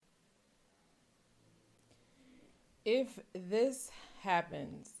If this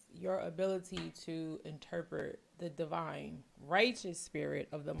happens, your ability to interpret the divine, righteous spirit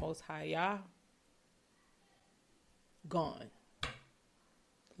of the Most High Yah, gone.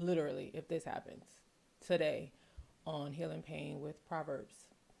 Literally, if this happens today on Healing Pain with Proverbs.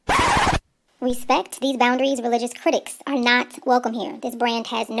 Respect these boundaries. Religious critics are not welcome here. This brand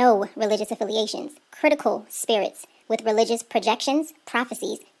has no religious affiliations. Critical spirits with religious projections,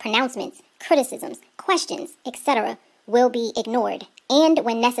 prophecies, pronouncements, criticisms, questions, etc. will be ignored and,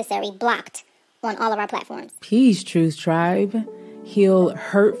 when necessary, blocked on all of our platforms. Peace, Truth Tribe. Heal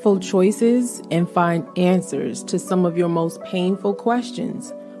hurtful choices and find answers to some of your most painful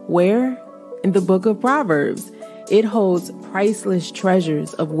questions. Where? In the book of Proverbs. It holds priceless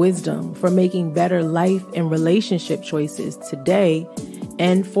treasures of wisdom for making better life and relationship choices today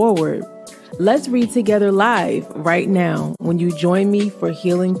and forward. Let's read together live right now when you join me for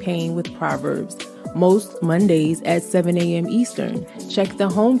Healing Pain with Proverbs, most Mondays at 7 a.m. Eastern. Check the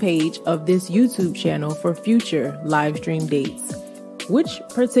homepage of this YouTube channel for future live stream dates. Which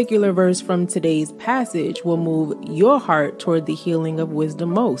particular verse from today's passage will move your heart toward the healing of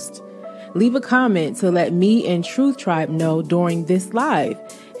wisdom most? Leave a comment to let me and Truth Tribe know during this live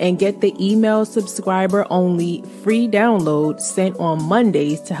and get the email subscriber only free download sent on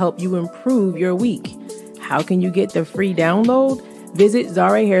Mondays to help you improve your week. How can you get the free download? Visit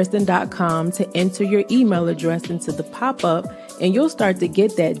zarahairston.com to enter your email address into the pop-up and you'll start to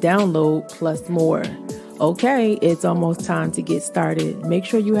get that download plus more. Okay, it's almost time to get started. Make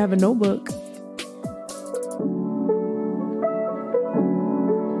sure you have a notebook.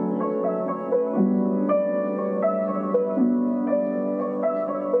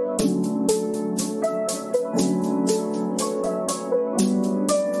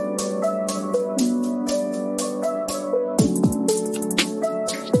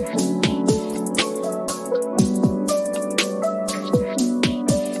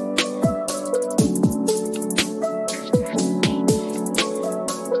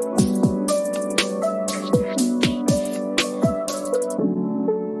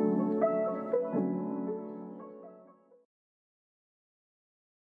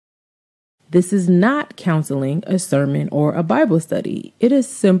 This is not counseling, a sermon, or a Bible study. It is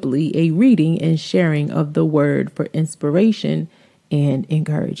simply a reading and sharing of the word for inspiration and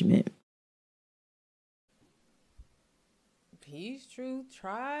encouragement. Peace, Truth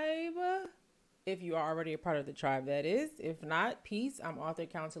Tribe. If you are already a part of the tribe, that is. If not, peace. I'm author,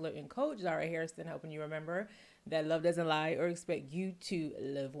 counselor, and coach Zara Hairston, helping you remember that love doesn't lie or expect you to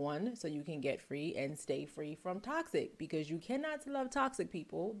live one, so you can get free and stay free from toxic, because you cannot love toxic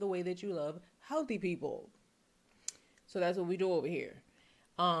people the way that you love healthy people. So that's what we do over here.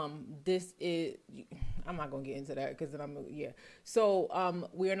 This is, I'm not going to get into that because then So,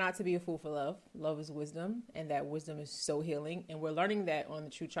 we are not to be a fool for love. Love is wisdom, and that wisdom is so healing. And we're learning that on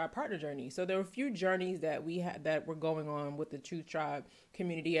the True Tribe Partner Journey. So there are a few journeys that that we're going on with the True Tribe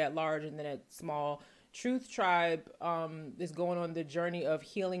community at large and then at small. Truth Tribe is going on the journey of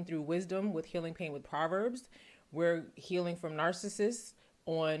healing through wisdom with Healing Pain with Proverbs. We're healing from narcissists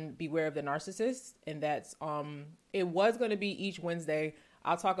on Beware of the Narcissist. And that's, it was going to be each Wednesday.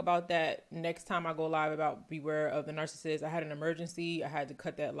 I'll talk about that next time I go live about Beware of the Narcissist. I had an emergency. I had to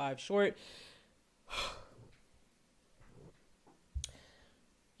cut that live short.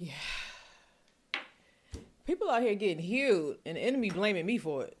 Yeah. People out here getting healed and the enemy blaming me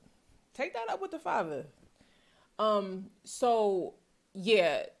for it. Take that up with the Father. So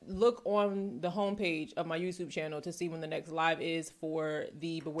yeah, look on the homepage of my YouTube channel to see when the next live is for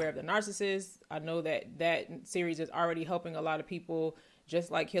the Beware of the Narcissist. I know that that series is already helping a lot of people,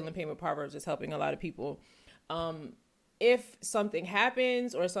 just like Healing Pain with Proverbs is helping a lot of people. If something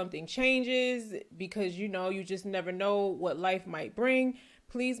happens or something changes, because you just never know what life might bring,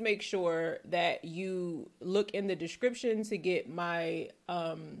 please make sure that you look in the description to get my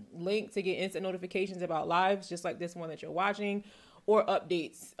link to get instant notifications about lives, just like this one that you're watching, or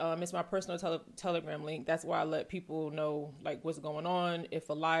updates. It's my personal Telegram link. That's where I let people know like what's going on. If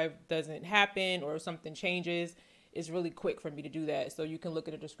a live doesn't happen or if something changes, it's really quick for me to do that. So you can look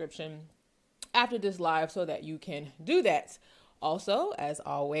at the description after this live so that you can do that. Also, as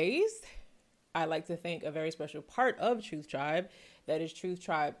always, I like to thank a very special part of Truth Tribe. That is Truth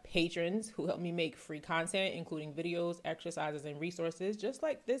Tribe patrons who help me make free content, including videos, exercises, and resources, just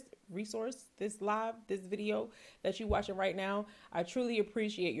like this resource, this video that you're watching right now. I truly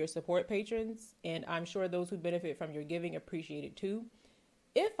appreciate your support, patrons, and I'm sure those who benefit from your giving appreciate it too.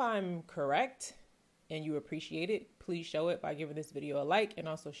 If I'm correct and you appreciate it, please show it by giving this video a like and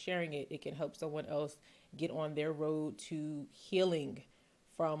also sharing it. It can help someone else get on their road to healing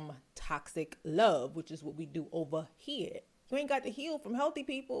from toxic love, which is what we do over here. You ain't got to heal from healthy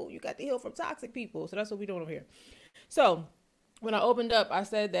people. You got to heal from toxic people. So that's what we're doing over here. So when I opened up, I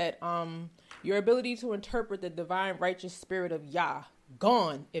said that your ability to interpret the divine righteous spirit of Yah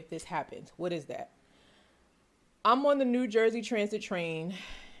gone if this happens. What is that? I'm on the New Jersey Transit train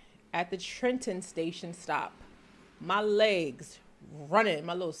at the Trenton station stop. My legs running,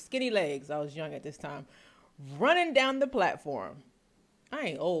 my little skinny legs, I was young at this time, running down the platform. I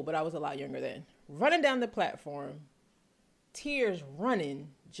ain't old, but I was a lot younger then. Running down the platform, tears running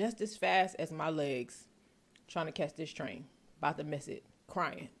just as fast as my legs, trying to catch this train, about to miss it,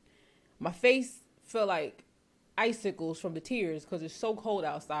 crying. My face felt like icicles from the tears because it's so cold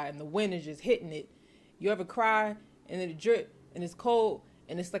outside and the wind is just hitting it. You ever cry and then it drip and it's cold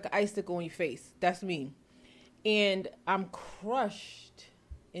and it's like an icicle on your face? That's me. And I'm crushed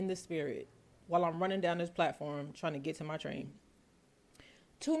in the spirit while I'm running down this platform trying to get to my train.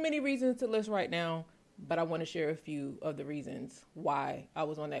 Too many reasons to list right now, but I want to share a few of the reasons why I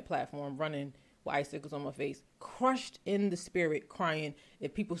was on that platform running with icicles on my face, crushed in the spirit, crying.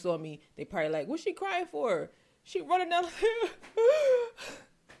 If people saw me, they probably like, what's she crying for? She running down there.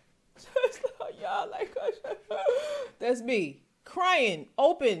 Just like, y'all like, that's me crying,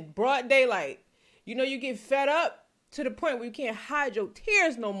 open, broad daylight. You know, you get fed up to the point where you can't hide your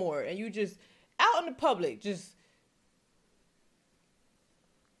tears no more. And you just out in the public, just.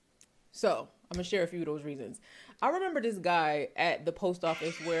 So I'm going to share a few of those reasons. I remember this guy at the post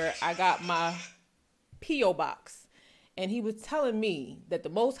office where I got my P.O. box. And he was telling me that the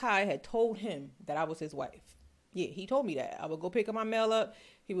Most High had told him that I was his wife. Yeah, he told me that. I would go pick up my mail up.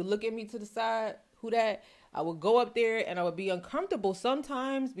 He would look at me to the side. Who that? I would go up there and I would be uncomfortable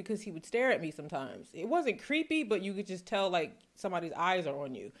sometimes because he would stare at me sometimes. It wasn't creepy, but you could just tell like somebody's eyes are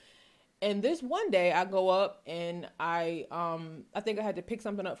on you. And this one day I go up and I think I had to pick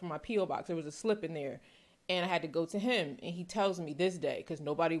something up from my P.O. box. There was a slip in there and I had to go to him. And he tells me this day, because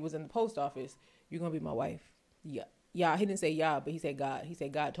nobody was in the post office, you're going to be my wife. Yeah. Yeah, he didn't say yeah, but he said God. He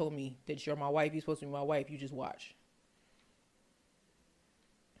said God told me that you're my wife. You're supposed to be my wife. You just watch.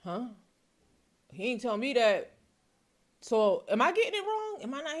 Huh? He ain't telling me that. So am I getting it wrong?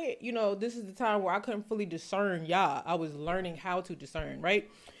 Am I not here? You know, this is the time where I couldn't fully discern Yah. I was learning how to discern,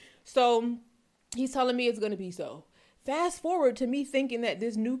 right? So he's telling me it's going to be so. Fast forward to me thinking that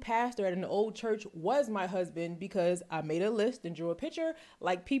this new pastor at an old church was my husband because I made a list and drew a picture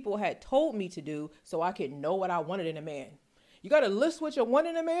like people had told me to do so I could know what I wanted in a man. You got to list what you want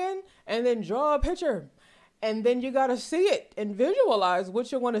in a man and then draw a picture. And then you got to see it and visualize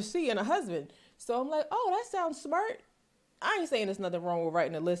what you want to see in a husband. So I'm like, oh, that sounds smart. I ain't saying there's nothing wrong with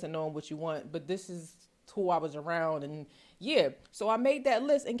writing a list and knowing what you want, but this is who I was around. And yeah, so I made that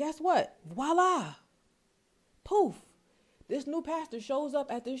list and guess what? Voila. Poof. This new pastor shows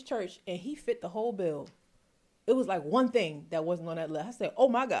up at this church and he fit the whole bill. It was like one thing that wasn't on that list. I said, oh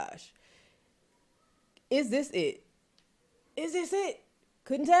my gosh. Is this it? Is this it?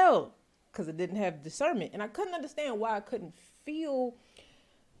 Couldn't tell because I didn't have discernment. And I couldn't understand why I couldn't feel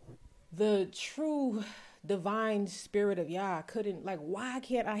the true divine spirit of Yah. I couldn't, like, why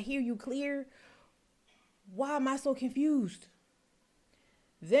can't I hear you clear? Why am I so confused?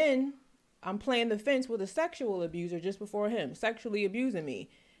 Then I'm playing the fence with a sexual abuser just before him, sexually abusing me.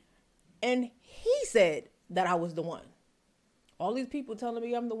 And he said that I was the one. All these people telling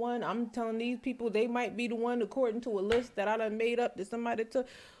me I'm the one. I'm telling these people they might be the one according to a list that I done made up that somebody took.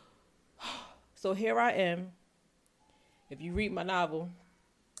 So here I am. If you read my novel,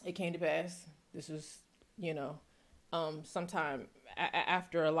 it came to pass. This was, sometime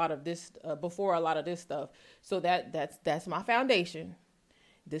after a lot of this, before a lot of this stuff. So that's my foundation.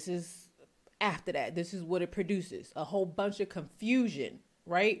 This is after that. This is what it produces. A whole bunch of confusion,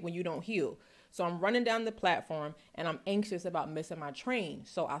 right? When you don't heal. So I'm running down the platform and I'm anxious about missing my train.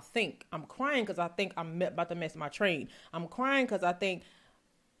 So I'm crying because I think I'm about to miss my train. I'm crying because I think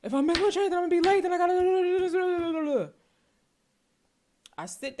if I miss my train, then I'm going to be late. Then I got to. I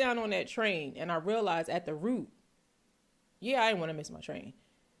sit down on that train and I realize at the root, yeah, I didn't want to miss my train.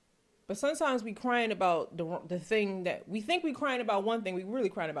 But sometimes we crying about the thing that we think we crying about one thing. We really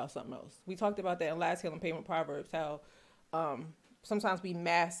crying about something else. We talked about that in last Healing Payment Proverbs, how sometimes we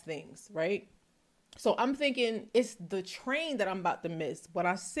mask things, right? So I'm thinking it's the train that I'm about to miss. When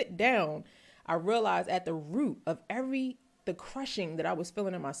I sit down, I realize at the root of the crushing that I was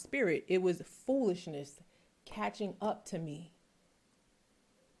feeling in my spirit, it was foolishness catching up to me.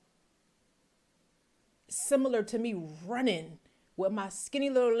 Similar to me running with my skinny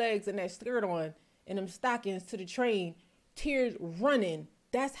little legs and that skirt on and them stockings to the train, tears running.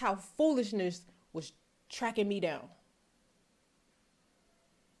 That's how foolishness was tracking me down.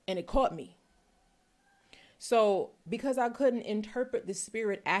 and it caught me. So because I couldn't interpret the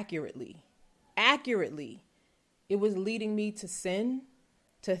spirit accurately, it was leading me to sin,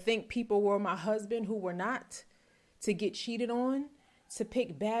 to think people were my husband who were not, to get cheated on, to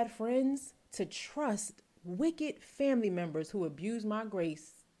pick bad friends, to trust wicked family members who abused my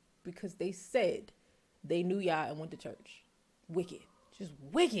grace because they said they knew Yah and went to church. Wicked, just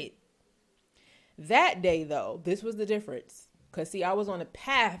wicked. That day, though, this was the difference. Because, see, I was on a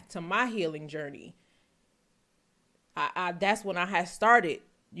path to my healing journey. That's when I had started.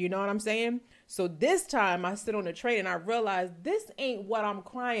 You know what I'm saying? So this time I sit on the train and I realized this ain't what I'm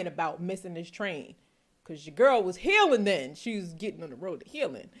crying about, missing this train. Because your girl was healing then. She was getting on the road to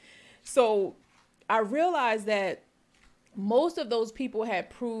healing. So I realized that most of those people had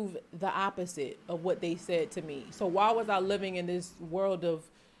proved the opposite of what they said to me. So why was I living in this world of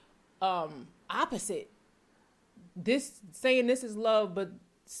opposite? This saying this is love, but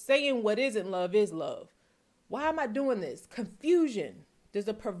saying what isn't love is love. Why am I doing this? Confusion. There's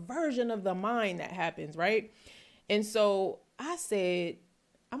a perversion of the mind that happens, right? And so I said,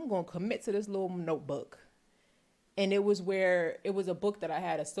 I'm going to commit to this little notebook. And it was a book that I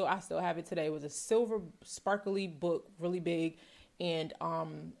had. I still have it today. It was a silver sparkly book, really big. And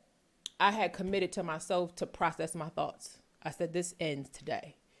I had committed to myself to process my thoughts. I said, this ends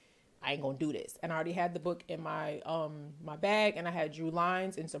today. I ain't going to do this. And I already had the book in my my bag, and I had drew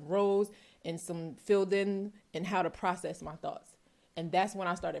lines and some rows and some filled in and how to process my thoughts. And that's when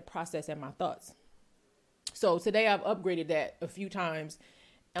I started processing my thoughts. So today I've upgraded that a few times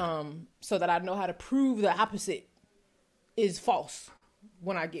so that I know how to prove the opposite is false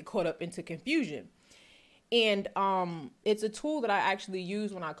when I get caught up into confusion. And it's a tool that I actually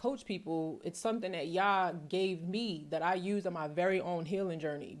use when I coach people. It's something that Yah gave me that I use on my very own healing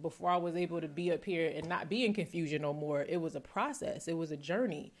journey before I was able to be up here and not be in confusion no more. It was a process. It was a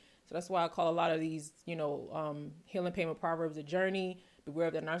journey. So that's why I call a lot of these, healing payment Proverbs a journey. Beware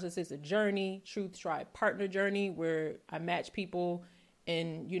of the narcissist, a journey. Truth Tribe Partner journey, where I match people.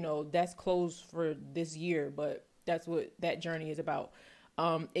 And, that's closed for this year. But that's what that journey is about.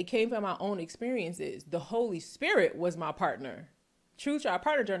 It came from my own experiences. The Holy Spirit was my partner. Truth Tribe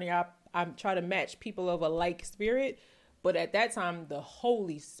Partner journey, I try to match people of a like spirit. But at that time, the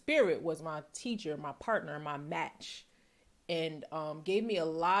Holy Spirit was my teacher, my partner, my match. And gave me a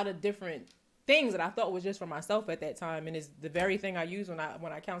lot of different things that I thought was just for myself at that time. And it's the very thing I use when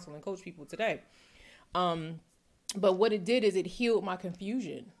I counsel and coach people today. But what it did is it healed my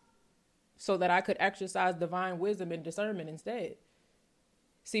confusion so that I could exercise divine wisdom and discernment instead.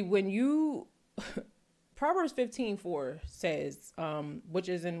 See, when Proverbs 15:4 says, which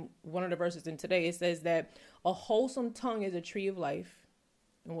is in one of the verses in today, it says that a wholesome tongue is a tree of life.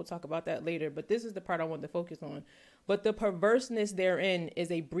 And we'll talk about that later. But this is the part I want to focus on. But the perverseness therein is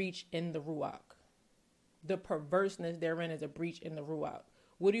a breach in the Ruach. The perverseness therein is a breach in the Ruach.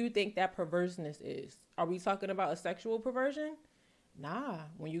 What do you think that perverseness is? Are we talking about a sexual perversion? Nah.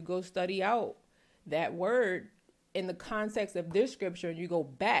 When you go study out that word in the context of this scripture, and you go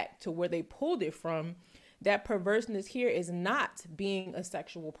back to where they pulled it from, that perverseness here is not being a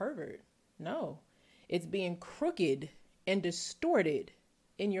sexual pervert. No, it's being crooked and distorted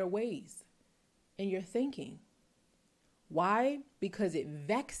in your ways, in your thinking. Why? Because it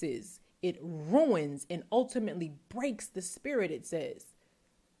vexes, it ruins, and ultimately breaks the spirit, it says.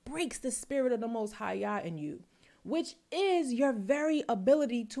 Breaks the spirit of the Most High Yah in you, which is your very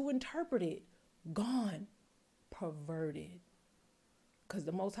ability to interpret it. Gone. Perverted. Because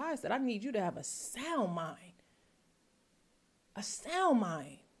the Most High said, I need you to have a sound mind. A sound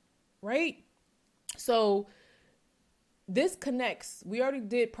mind. Right? So this connects, we already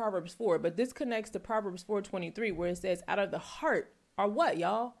did Proverbs 4, but this connects to Proverbs 4:23, where it says, out of the heart are what,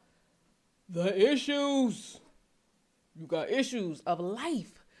 y'all? The issues. You got issues of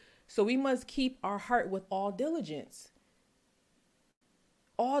life. So we must keep our heart with all diligence.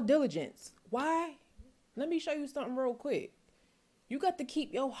 All diligence. Why? Let me show you something real quick. You got to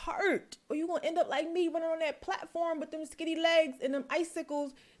keep your heart, or you're going to end up like me running on that platform with them skinny legs and them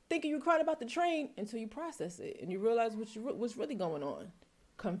icicles, thinking you're crying about the train until you process it and you realize what's really going on.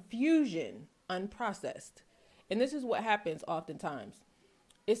 Confusion, unprocessed. And this is what happens oftentimes.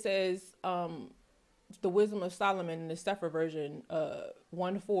 It says, the Wisdom of Solomon in the Sefer version,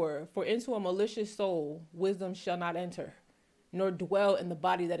 1:4, for into a malicious soul, wisdom shall not enter, nor dwell in the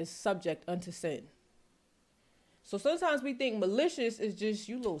body that is subject unto sin. So sometimes we think malicious is just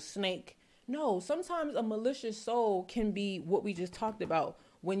you little snake. No, sometimes a malicious soul can be what we just talked about.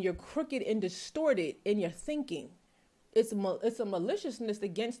 When you're crooked and distorted in your thinking, it's a maliciousness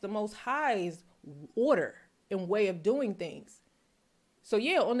against the Most High's order and way of doing things. So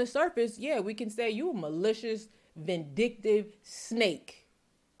yeah, on the surface, yeah, we can say you a malicious, vindictive snake.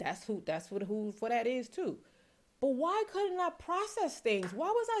 That's who for that is too. But why couldn't I process things? Why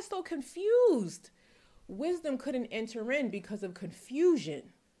was I so confused? Wisdom couldn't enter in because of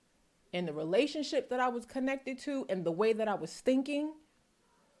confusion and the relationship that I was connected to and the way that I was thinking,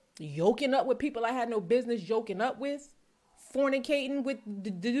 yoking up with people I had no business yoking up with, fornicating with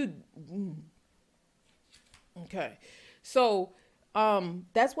the dude. Okay. So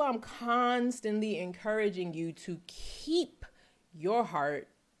that's why I'm constantly encouraging you to keep your heart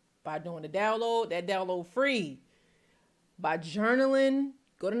by doing the download free, by journaling.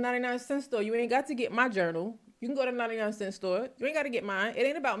 Go to 99-cent store. You ain't got to get my journal. You can go to 99-cent store. You ain't got to get mine. It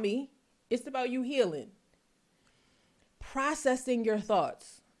ain't about me. It's about you healing. Processing your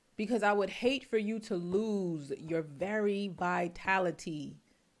thoughts, because I would hate for you to lose your very vitality,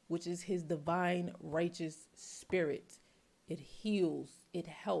 which is his divine righteous spirit. It heals, it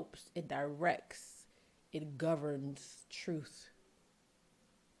helps, it directs, it governs truth.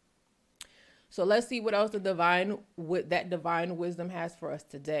 So let's see what else that divine wisdom has for us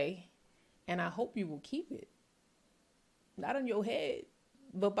today. And I hope you will keep it. Not in your head,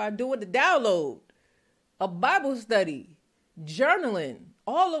 but by doing the download, a Bible study, journaling,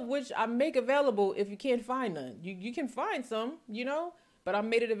 all of which I make available if you can't find none. You can find some, but I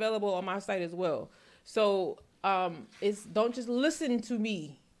made it available on my site as well. So don't just listen to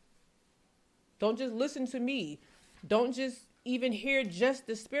me. Don't just listen to me. Don't just even hear just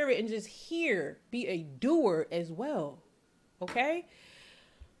the spirit and just hear. Be a doer as well. Okay?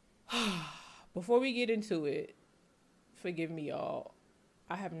 Before we get into it, forgive me, y'all.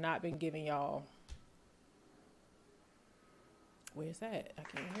 I have not been giving y'all. Where's that? I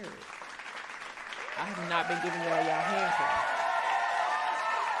can't hear it. I have not been giving y'all hand clap.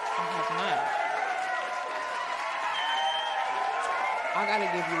 I have not. I gotta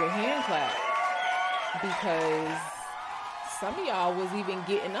give you a hand clap because some of y'all was even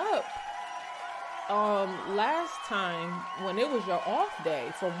getting up last time when it was your off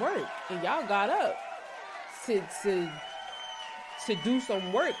day from work and y'all got up to do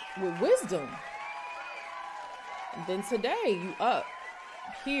some work with wisdom. And then today you up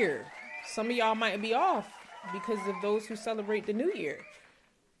here. Some of y'all might be off because of those who celebrate the new year.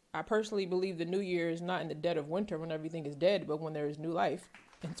 I personally believe the new year is not in the dead of winter when everything is dead, but when there is new life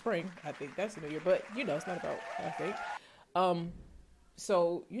in spring. I think that's the new year, but it's not about, I think.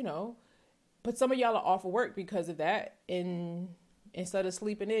 So, but some of y'all are off of work because of that. And instead of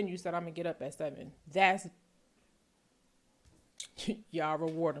sleeping in, you said, I'm gonna get up at 7. That's y'all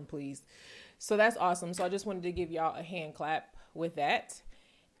reward them, please. So that's awesome. So I just wanted to give y'all a hand clap with that.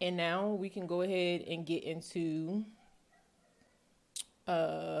 And now we can go ahead and get into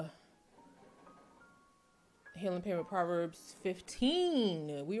Healing Pain with Proverbs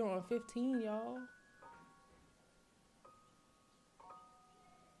 15. We are on 15, y'all.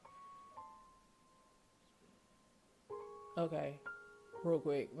 Okay, real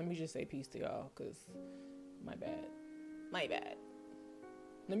quick, let me just say peace to y'all, because my bad.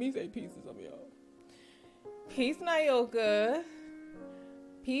 Let me say peace to some of y'all. Peace, Nyoka.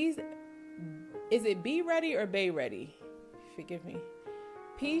 Peace, is it be ready or bay ready? Forgive me.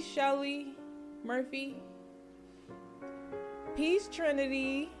 Peace, Shelly Murphy. Peace,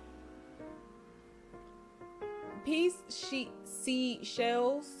 Trinity. Peace, C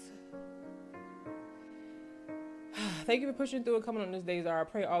Shells. Thank you for pushing through and coming on this day, Zara. I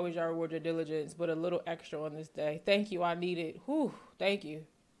pray always y'all reward your diligence, but a little extra on this day. Thank you. I need it. Whew. Thank you.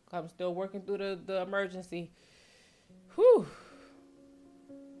 I'm still working through the emergency. Whew.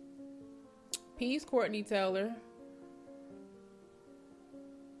 Peace, Courtney Taylor.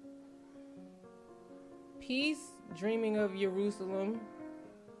 Peace, Dreaming of Jerusalem.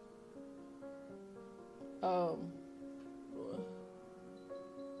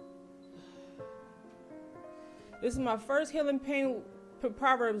 This is my first Healing Pain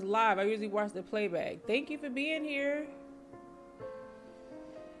Proverbs live. I usually watch the playback. Thank you for being here.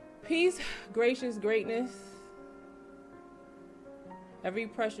 Peace, Gracious Greatness. Every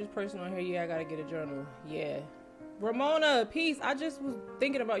precious person on here, yeah, I gotta get a journal. Yeah. Ramona, peace. I just was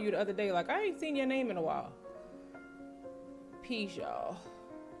thinking about you the other day. Like, I ain't seen your name in a while. Peace, y'all.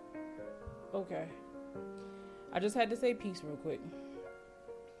 Okay. I just had to say peace real quick.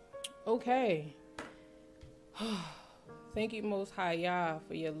 Okay. Thank you, Most High Yah,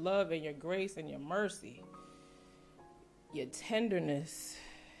 for your love and your grace and your mercy, your tenderness.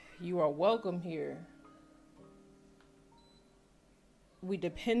 You are welcome here. We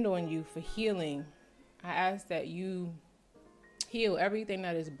depend on you for healing. I ask that you heal everything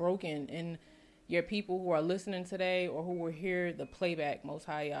that is broken in your people who are listening today or who will hear the playback, Most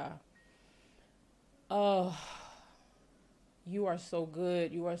High Yah. Oh, you are so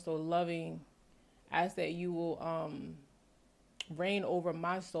good. You are so loving. I ask that you will reign over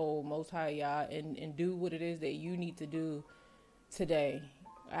my soul, Most High Yah, and do what it is that you need to do today.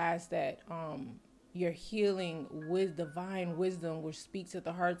 I ask that your healing with divine wisdom will speak to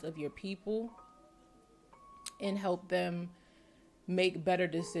the hearts of your people and help them make better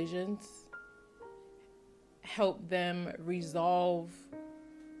decisions. Help them resolve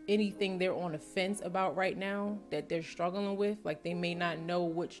anything they're on the fence about right now that they're struggling with, like they may not know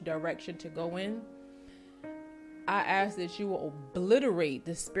which direction to go in. I ask that you will obliterate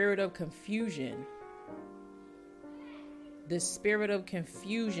the spirit of confusion. The spirit of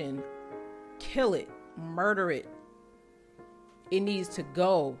confusion, kill it, murder it. It needs to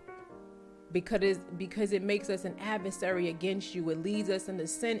go because it makes us an adversary against you. It leads us into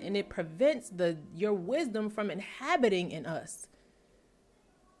sin and it prevents your wisdom from inhabiting in us.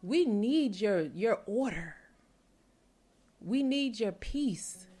 We need your order. We need your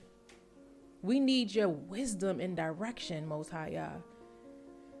peace. We need your wisdom and direction, Most High Yah.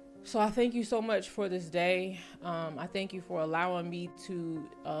 So I thank you so much for this day. I thank you for allowing me to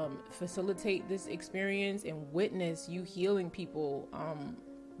facilitate this experience and witness you healing people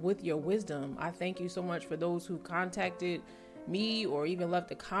with your wisdom. I thank you so much for those who contacted me or even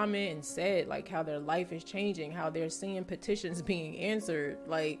left a comment and said like how their life is changing, how they're seeing petitions being answered.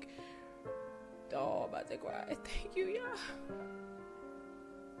 Like, oh, I'm about to cry. Thank you, Yah.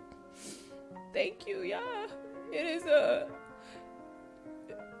 Thank you, Yah. It is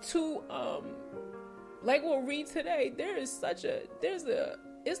like we'll read today, it's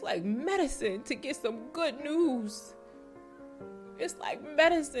like medicine to get some good news. It's like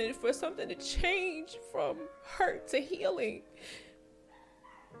medicine for something to change from hurt to healing.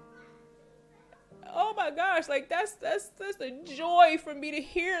 Oh my gosh, like that's a joy for me to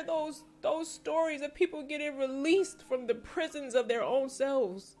hear those stories of people getting released from the prisons of their own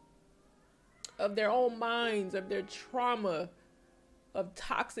selves, of their own minds, of their trauma, of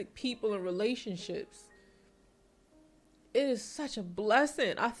toxic people and relationships. It is such a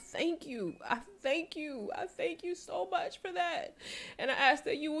blessing. I thank you. I thank you. I thank you so much for that. And I ask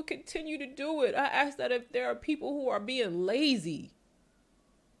that you will continue to do it. I ask that if there are people who are being lazy,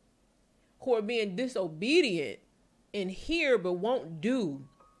 who are being disobedient and hear but won't do,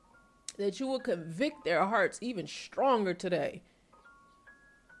 that you will convict their hearts even stronger today.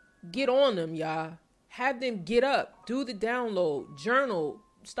 Get on them, Yah. Have them get up, do the download, journal,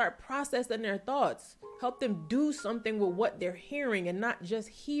 start processing their thoughts. Help them do something with what they're hearing and not just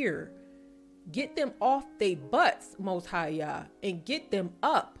hear. Get them off their butts, Most High Yah, and get them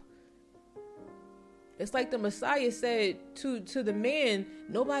up. It's like the Messiah said to the man,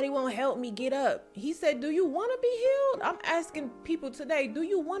 nobody won't help me get up. He said, do you want to be healed? I'm asking people today, do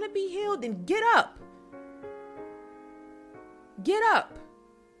you want to be healed? Then get up. Get up.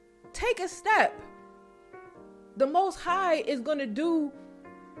 Take a step. The Most High is going to do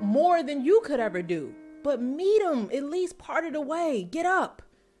more than you could ever do. But meet him at least part of the way. Get up.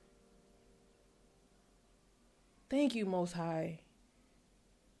 Thank you, Most High.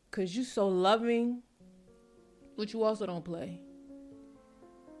 Because you so loving, but you also don't play.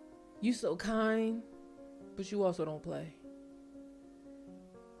 You so kind, but you also don't play.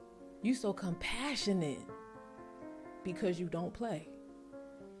 You so compassionate because you don't play.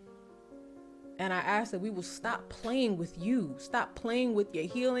 And I ask that we will stop playing with you. Stop playing with your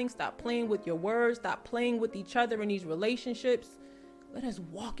healing. Stop playing with your words. Stop playing with each other in these relationships. Let us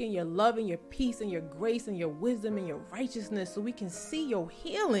walk in your love and your peace and your grace and your wisdom and your righteousness so we can see your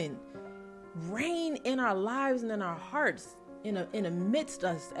healing reign in our lives and in our hearts in amidst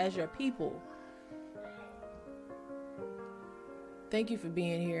us as your people. Thank you for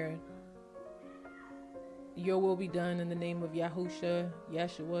being here. Your will be done in the name of Yahusha,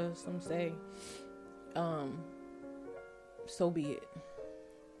 Yeshua, some say. So be it.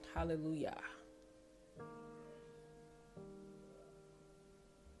 Hallelujah.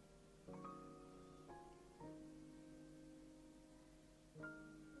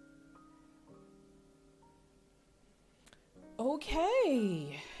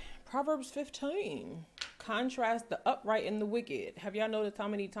 Okay. Proverbs 15. Contrast the upright and the wicked. Have y'all noticed how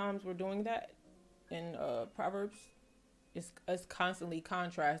many times we're doing that in Proverbs? It's constantly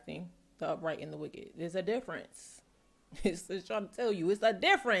contrasting the upright and the wicked. There's a difference. It's trying to tell you it's a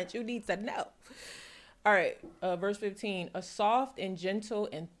difference. You need to know. All right. Verse 15. A soft and gentle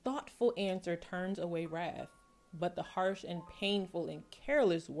and thoughtful answer turns away wrath, but the harsh and painful and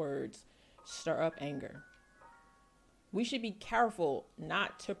careless words stir up anger. We should be careful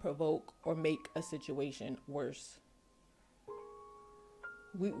not to provoke or make a situation worse.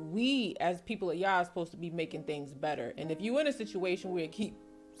 We as people of Yah are supposed to be making things better. And if you're in a situation where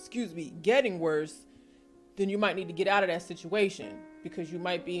it getting worse, then you might need to get out of that situation, because you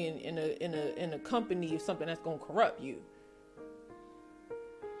might be in a company of something that's going to corrupt you.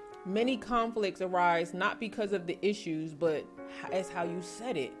 Many conflicts arise not because of the issues, but as how you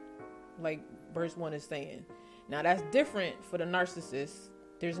said it, like verse 1 is saying. Now that's different for the narcissist.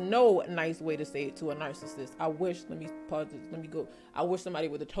 There's no nice way to say it to a narcissist. I wish somebody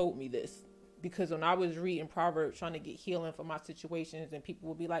would have told me this, because when I was reading Proverbs trying to get healing for my situations, and people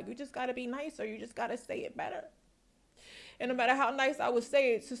would be like, you just got to be nicer, you just got to say it better. And no matter how nice I would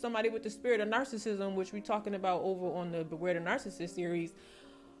say it to somebody with the spirit of narcissism, which we're talking about over on the Beware the Narcissist series,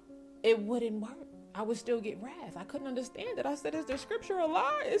 it wouldn't work. I would still get wrath. I couldn't understand it. I said, is the scripture a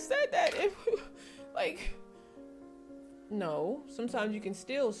lie? It said that. No, sometimes you can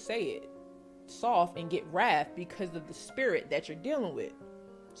still say it soft and get wrath because of the spirit that you're dealing with.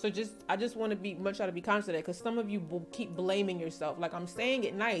 So I just want to try to be conscious of that, because some of you will keep blaming yourself. Like, I'm saying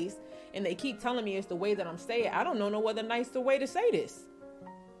it nice, and they keep telling me it's the way that I'm saying it. I don't know whether nice the way to say this.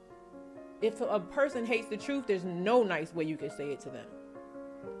 If a person hates the truth, there's no nice way you can say it to them.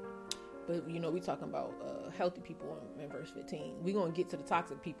 But, we talking about healthy people in verse 15. We're going to get to the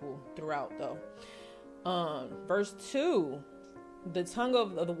toxic people throughout, though. Verse 2, the tongue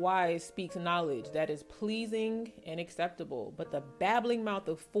of the wise speaks knowledge that is pleasing and acceptable, but the babbling mouth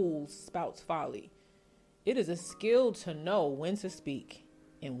of fools spouts folly. It is a skill to know when to speak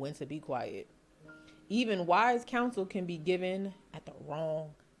and when to be quiet. Even wise counsel can be given at the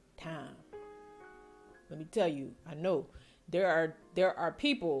wrong time. Let me tell you, I know there are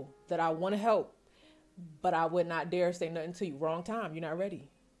people that I want to help, but I would not dare say nothing to you. Wrong time. You're not ready.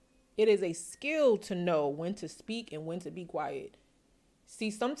 It is a skill to know when to speak and when to be quiet.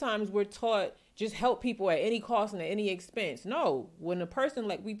 See, sometimes we're taught just help people at any cost and at any expense. No, when a person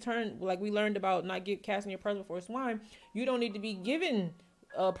like we learned about not casting your pearls before swine, you don't need to be giving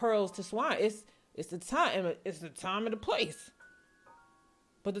pearls to swine. It's the time. It's the time and the place.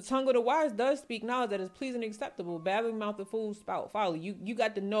 But the tongue of the wise does speak knowledge that is pleasing and acceptable. Babbling mouth of fools spout folly. You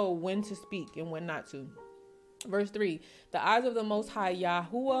got to know when to speak and when not to. Verse 3, the eyes of the Most High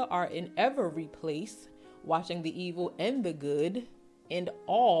Yahuwah are in every place, watching the evil and the good in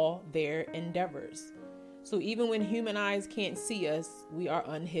all their endeavors. So even when human eyes can't see us, we are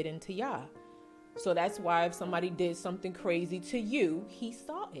unhidden to Yah. So that's why if somebody did something crazy to you, he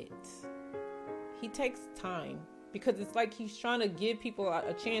saw it. He takes time, because it's like he's trying to give people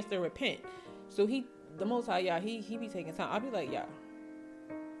a chance to repent. So the Most High Yah, he be taking time. I'll be like, Yah,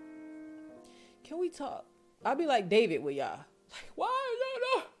 can we talk? I'll be like David with Yah. Like, why?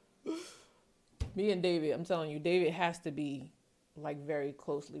 No. Me and David, I'm telling you, David has to be like very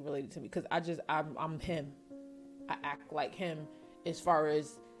closely related to me, because I'm him. I act like him as far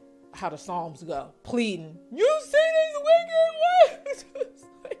as how the Psalms go. Pleading, you see this wicked one?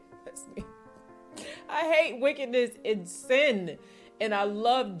 That's me. I hate wickedness and sin, and I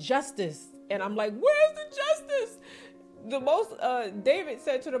love justice. And I'm like, where's the justice? David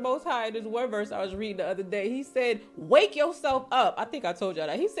said to the Most High in this one verse I was reading the other day, he said, wake yourself up. I think I told y'all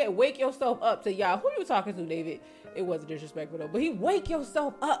that. He said, wake yourself up to Yah. Who you talking to, David? It wasn't disrespectful though, but he wake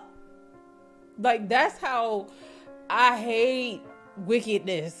yourself up. Like, that's how I hate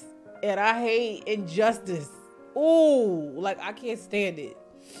wickedness and I hate injustice. Ooh, like I can't stand it.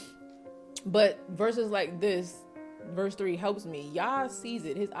 But verses like this, verse 3 helps me. Yah sees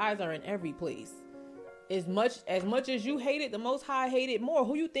it. His eyes are in every place. As much as you hate it, the Most High hate it more.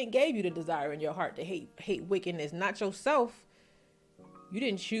 Who you think gave you the desire in your heart to hate wickedness? Not yourself. You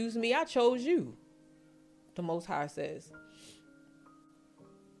didn't choose me. I chose you. The Most High says.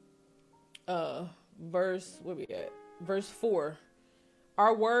 Verse 4.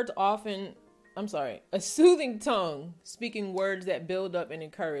 A soothing tongue, speaking words that build up and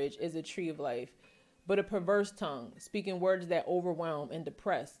encourage, is a tree of life. But a perverse tongue, speaking words that overwhelm and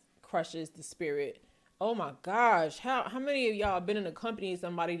depress, crushes the spirit. Oh my gosh, how many of y'all have been in a company of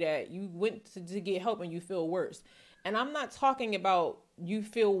somebody that you went to get help and you feel worse? And I'm not talking about you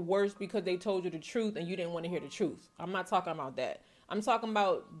feel worse because they told you the truth and you didn't want to hear the truth. I'm not talking about that. I'm talking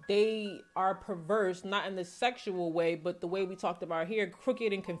about they are perverse, not in the sexual way, but the way we talked about here,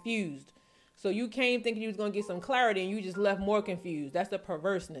 crooked and confused. So you came thinking you was going to get some clarity and you just left more confused. That's the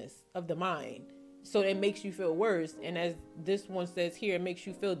perverseness of the mind. So it makes you feel worse. And as this one says here, it makes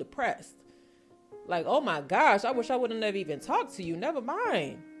you feel depressed. Like, oh my gosh, I wish I would have never even talked to you. Never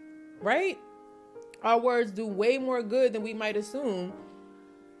mind. Right? Our words do way more good than we might assume.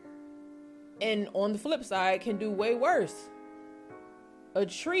 And on the flip side, can do way worse. A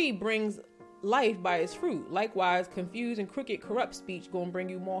tree brings life by its fruit. Likewise, confused and crooked, corrupt speech gonna bring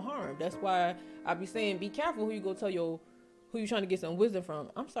you more harm. That's why I be saying, be careful who you go tell who you trying to get some wisdom from.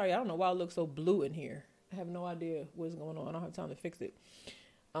 I'm sorry, I don't know why it looks so blue in here. I have no idea what's going on. I don't have time to fix it.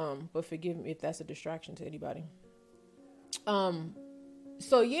 But forgive me if that's a distraction to anybody.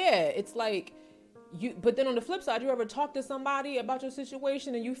 So yeah, it's like but then on the flip side, you ever talk to somebody about your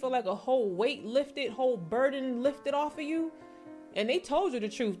situation and you feel like a whole weight lifted, whole burden lifted off of you? And they told you the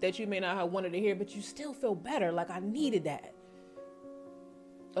truth that you may not have wanted to hear, but you still feel better. Like, I needed that.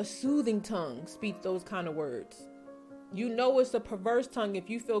 A soothing tongue speaks those kind of words. You know it's a perverse tongue if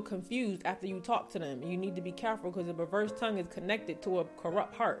you feel confused after you talk to them. You need to be careful because a perverse tongue is connected to a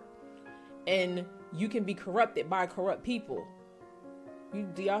corrupt heart. And you can be corrupted by corrupt people.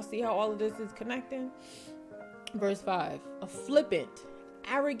 Do y'all see how all of this is connecting? Verse 5. A flippant,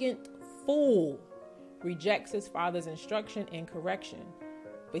 arrogant fool rejects his father's instruction and correction.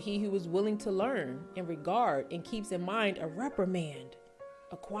 But he who is willing to learn and regard and keeps in mind a reprimand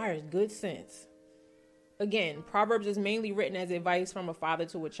acquires good sense. Again, Proverbs is mainly written as advice from a father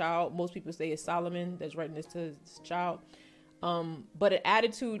to a child. Most people say it's Solomon that's writing this to his child. But an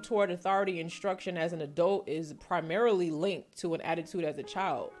attitude toward authority instruction as an adult is primarily linked to an attitude as a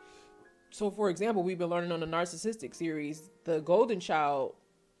child. So, for example, we've been learning on the narcissistic series, the golden child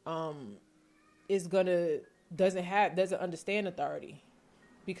doesn't understand authority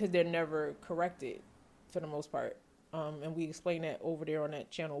because they're never corrected for the most part. And we explain that over there on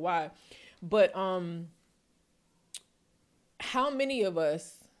that channel why. But how many of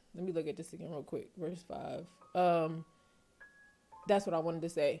us, let me look at this again real quick, verse 5. That's what I wanted to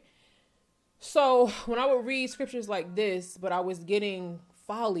say. So when I would read scriptures like this, but I was getting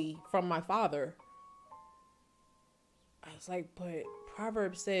folly from my father, I was like, but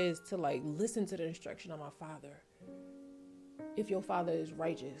Proverbs says to like listen to the instruction of my father. If your father is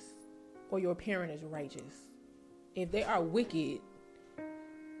righteous or your parent is righteous, if they are wicked,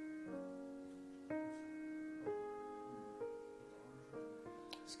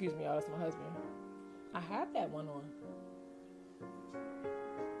 excuse me, y'all, that's my husband. I had that one on.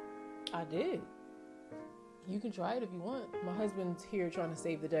 I did. You can try it if you want. My husband's here trying to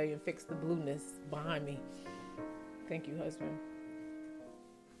save the day and fix the blueness behind me. Thank you, husband.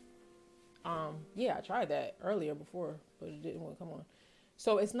 Yeah, I tried that earlier before, but it didn't want to come on.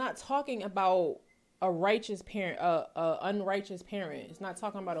 So it's not talking about a righteous parent, a unrighteous parent. It's not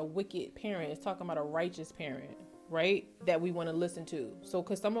talking about a wicked parent. It's talking about a righteous parent, right? That we want to listen to. So,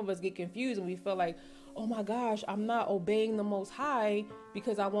 because some of us get confused and we feel like, oh my gosh, I'm not obeying the Most High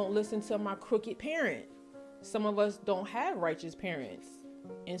because I won't listen to my crooked parent. Some of us don't have righteous parents.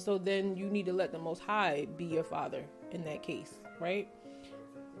 And so then you need to let the Most High be your father in that case, right?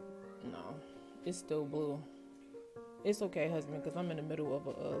 No, it's still blue. It's okay, husband, because I'm in the middle of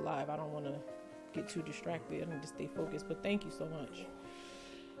a live. I don't want to get too distracted. I need to stay focused, but thank you so much.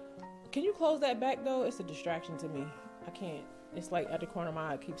 Can you close that back, though? It's a distraction to me. I can't. It's like at the corner of my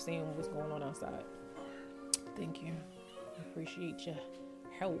eye, I keep seeing what's going on outside. Thank you. I appreciate your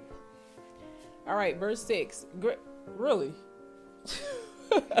help. All right, verse 6. Really?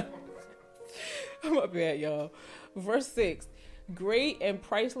 My bad, y'all. Verse 6. Great and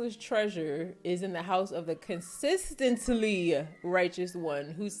priceless treasure is in the house of the consistently righteous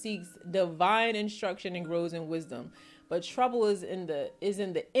one who seeks divine instruction and grows in wisdom. But trouble is in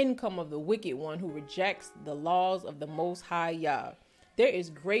the income of the wicked one who rejects the laws of the Most High Yah. There is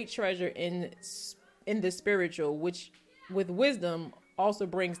great treasure in the spiritual, which with wisdom also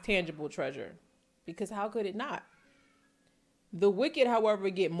brings tangible treasure. Because how could it not? The wicked, however,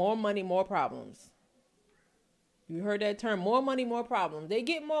 get more money, more problems. You heard that term, more money, more problems. They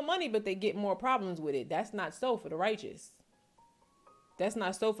get more money, but they get more problems with it. That's not so for the righteous. That's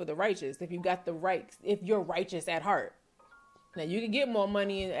not so for the righteous. If you're righteous at heart. Now you can get more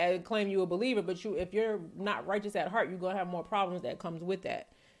money and claim you're a believer, but if you're not righteous at heart, you're going to have more problems that comes with that.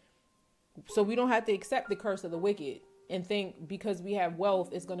 So we don't have to accept the curse of the wicked and think because we have wealth,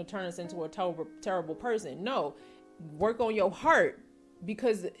 it's going to turn us into a terrible person. No, work on your heart.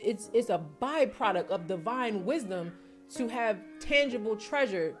 Because it's a byproduct of divine wisdom to have tangible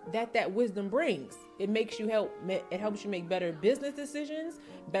treasure that wisdom brings. It helps you make better business decisions,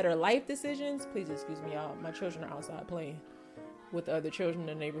 better life decisions. Please excuse me, y'all. My children are outside playing with the other children in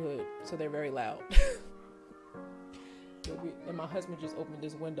the neighborhood, so they're very loud. And my husband just opened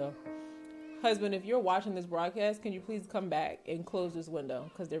this window. Husband, if you're watching this broadcast, can you please come back and close this window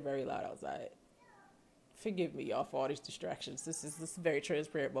because they're very loud outside. Forgive me, y'all, for all these distractions. This is a very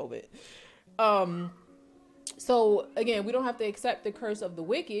transparent moment. So again, we don't have to accept the curse of the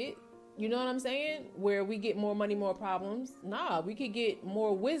wicked. You know what I'm saying? Where we get more money, more problems. Nah, we could get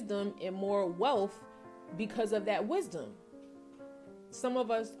more wisdom and more wealth because of that wisdom. Some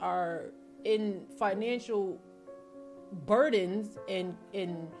of us are in financial burdens and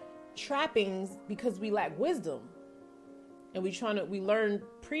trappings because we lack wisdom. And we learned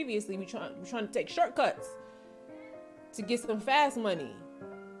previously, we're trying to take shortcuts to get some fast money.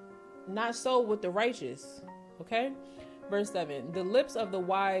 Not so with the righteous. Okay? Verse 7, the lips of the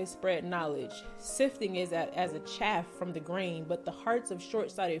wise spread knowledge. Sifting is as a chaff from the grain, but the hearts of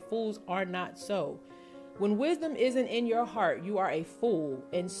short-sighted fools are not so. When wisdom isn't in your heart, you are a fool,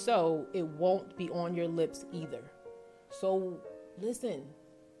 and so it won't be on your lips either. So listen,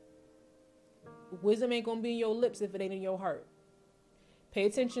 wisdom ain't gonna be in your lips if it ain't in your heart. Pay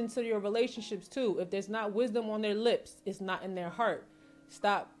attention to your relationships too. If there's not wisdom on their lips, it's not in their heart.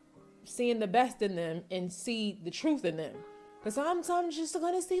 Stop seeing the best in them and see the truth in them. Because sometimes you're just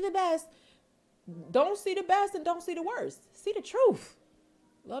gonna see the best. Don't see the best and don't see the worst. See the truth.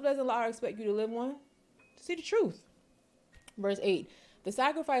 Love doesn't allow or expect you to live one. See the truth. Verse 8, the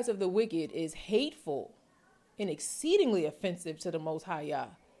sacrifice of the wicked is hateful and exceedingly offensive to the Most High Yah.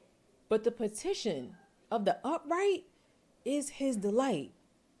 But the petition of the upright is his delight.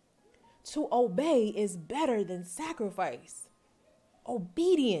 To obey is better than sacrifice.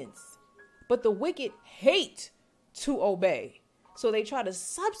 Obedience. But the wicked hate to obey. So they try to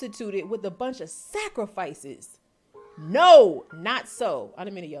substitute it with a bunch of sacrifices. No, not so. I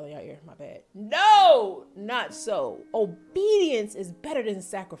didn't mean to yell in your ear. My bad. No, not so. Obedience is better than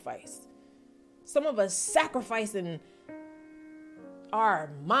sacrifice. Some of us sacrificing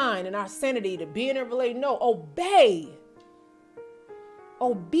our mind and our sanity to be in a relationship. No, obey.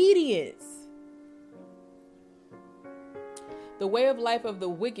 Obedience. The way of life of the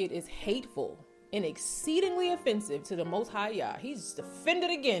wicked is hateful and exceedingly offensive to the Most High Yah. He's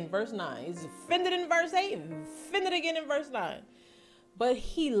offended again, verse 9. He's offended in verse 8 and offended again in verse 9. But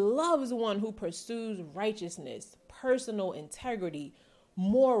he loves one who pursues righteousness, personal integrity,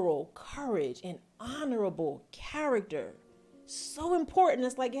 moral courage, and honorable character. So important.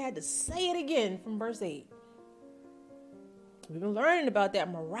 It's like you had to say it again from verse 8. We've been learning about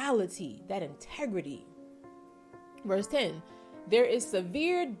that morality, that integrity. Verse 10. There is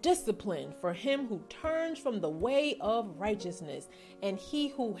severe discipline for him who turns from the way of righteousness, and he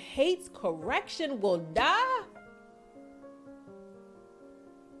who hates correction will die.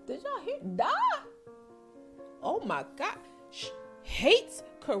 Did y'all hear? Die? Oh my God. Hates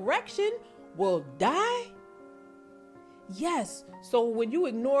correction will die? Yes. So when you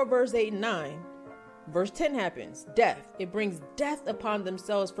ignore verse 8 and 9, verse 10 happens. Death. It brings death upon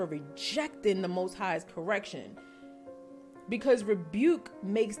themselves for rejecting the Most High's correction. Because rebuke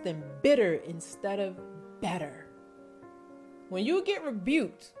makes them bitter instead of better. When you get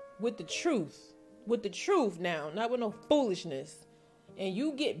rebuked with the truth now, not with no foolishness, and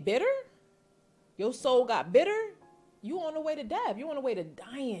you get bitter, your soul got bitter, you on the way to death. You on the way to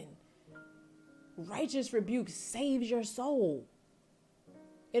dying. Righteous rebuke saves your soul.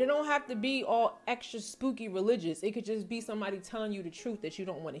 And it don't have to be all extra spooky religious. It could just be somebody telling you the truth that you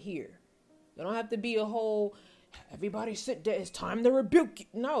don't want to hear. It don't have to be a whole, everybody sit there, it's time to rebuke you.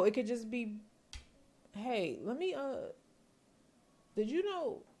 No, it could just be, hey, did you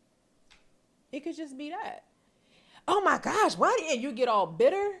know? It could just be that. Oh my gosh, why did you get all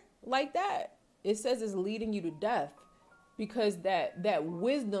bitter like that? It says it's leading you to death because that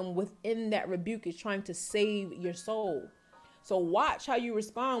wisdom within that rebuke is trying to save your soul. So watch how you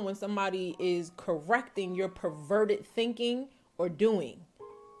respond when somebody is correcting your perverted thinking or doing.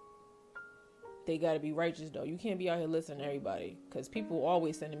 They got to be righteous, though. You can't be out here listening to everybody, because people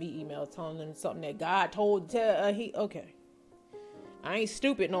always sending me emails telling them something that God told. Okay. I ain't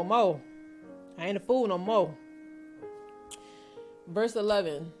stupid no more. I ain't a fool no more. Verse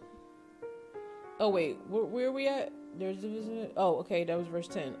 11. Oh, wait. Where are we at? Okay. That was verse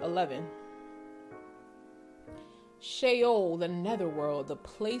 10. 11. Sheol, the netherworld, the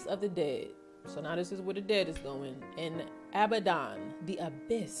place of the dead. So now this is where the dead is going. And Abaddon, the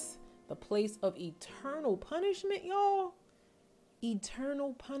abyss, the place of eternal punishment, y'all.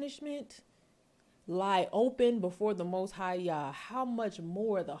 Eternal punishment lie open before the Most High Yah. How much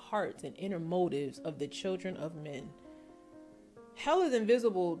more the hearts and inner motives of the children of men. Hell is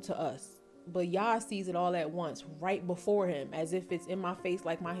invisible to us, but Yah sees it all at once, right before him, as if it's in my face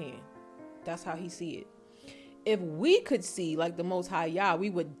like my hand. That's how he see it. If we could see like the Most High Yah,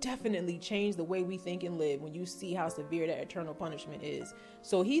 we would definitely change the way we think and live when you see how severe that eternal punishment is.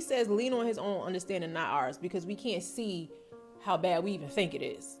 So he says, lean on his own understanding, not ours, because we can't see how bad we even think it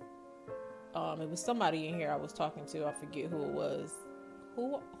is. It was somebody in here I was talking to. I forget who it was,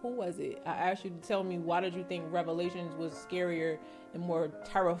 who was it? I asked you to tell me, why did you think Revelations was scarier and more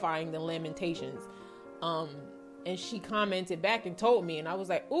terrifying than Lamentations? And she commented back and told me, and I was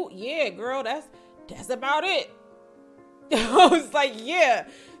like, oh yeah, girl, that's about it. I was like, yeah.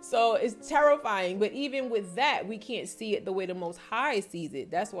 So it's terrifying, but even with that, we can't see it the way the Most High sees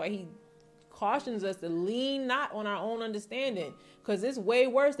it. That's why he cautions us to lean not on our own understanding, because it's way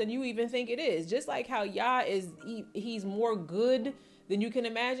worse than you even think it is. Just like how Yah he's more good than you can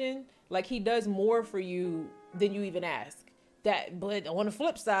imagine. Like, he does more for you than you even ask. But on the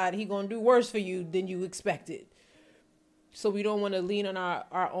flip side, he gonna do worse for you than you expected. So we don't want to lean on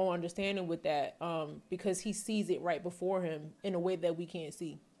our own understanding with that, because he sees it right before him in a way that we can't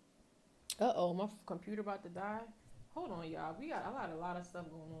see. Uh-oh, my computer about to die. Hold on, y'all. We got a lot of stuff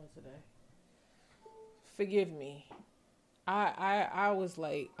going on today. Forgive me. I was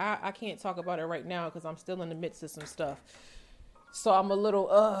like, I can't talk about it right now because I'm still in the midst of some stuff. So I'm a little,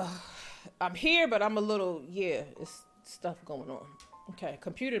 I'm here, but I'm a little, it's stuff going on. Okay,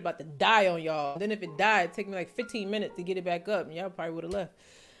 computer about to die on y'all. Then if it died, it'd take me like 15 minutes to get it back up. And y'all probably would have left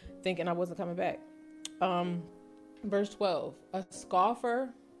thinking I wasn't coming back. Verse 12, a scoffer,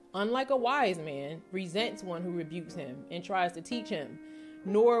 unlike a wise man, resents one who rebukes him and tries to teach him,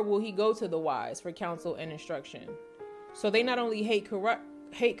 nor will he go to the wise for counsel and instruction. So they not only hate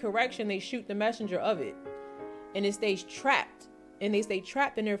correction, they shoot the messenger of it. And it stays trapped. And they stay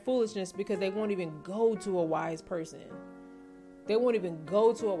trapped in their foolishness because they won't even go to a wise person. They won't even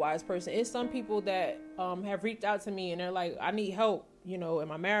go to a wise person. It's some people that have reached out to me and they're like, I need help, in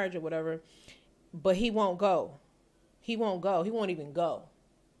my marriage or whatever. But he won't go. He won't go. He won't even go.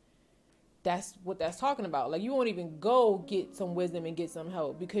 That's what that's talking about. Like, you won't even go get some wisdom and get some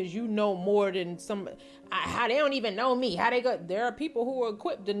help because you know more than how they don't even know me. How they go? There are people who are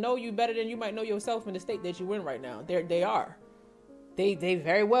equipped to know you better than you might know yourself in the state that you're in right now. They are. They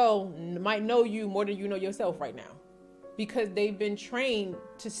very well might know you more than you know yourself right now, because they've been trained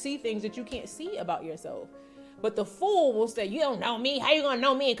to see things that you can't see about yourself. But the fool will say, you don't know me. How you gonna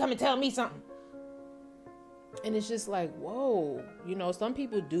know me and come and tell me something? And it's just like, whoa, some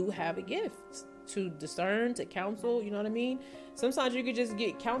people do have a gift to discern, to counsel, you know what I mean? Sometimes you could just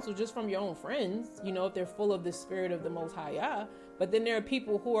get counsel just from your own friends, if they're full of the spirit of the Most High Yah. But then there are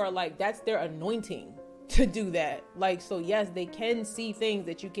people who are like, that's their anointing to do that. Like, so yes, they can see things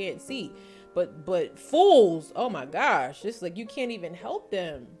that you can't see. But fools, oh my gosh, it's like you can't even help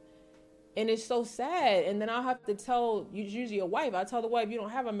them. And it's so sad. And then I'll have to tell, usually a wife, I tell the wife, you don't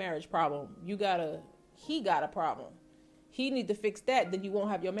have a marriage problem. He got a problem. He need to fix that, then you won't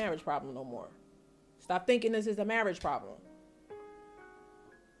have your marriage problem no more. Stop thinking this is a marriage problem.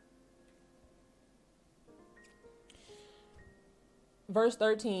 Verse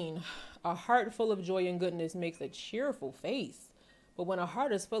 13, a heart full of joy and goodness makes a cheerful face. But when a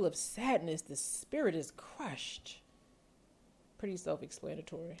heart is full of sadness, the spirit is crushed. Pretty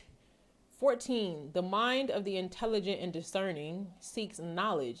self-explanatory. 14, the mind of the intelligent and discerning seeks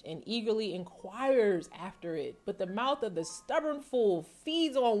knowledge and eagerly inquires after it. But the mouth of the stubborn fool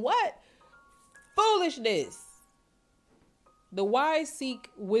feeds on what? Foolishness. The wise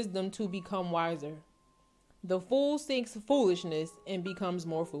seek wisdom to become wiser. The fool seeks foolishness and becomes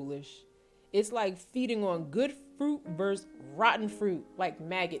more foolish. It's like feeding on good fruit versus rotten fruit, like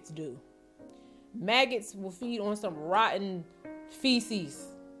maggots do. Maggots will feed on some rotten feces,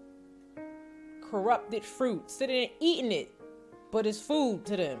 corrupted fruit, sitting and eating it, but it's food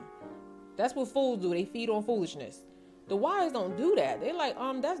to them. That's what fools do. They feed on foolishness. The wise don't do that. They're like,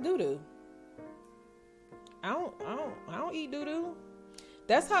 that's doo-doo. I don't eat doo-doo.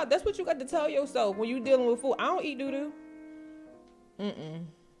 That's what you got to tell yourself when you dealing with food. I don't eat doo-doo.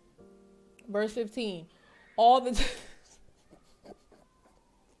 Verse 15. I'm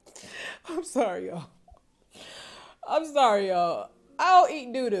sorry, y'all. I don't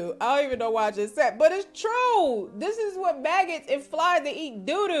eat doo-doo. I don't even know why I just said, but it's true. This is what maggots and flies, they eat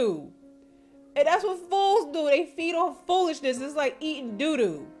doo-doo. And that's what fools do. They feed on foolishness. It's like eating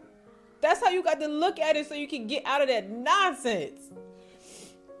doo-doo. That's how you got to look at it so you can get out of that nonsense.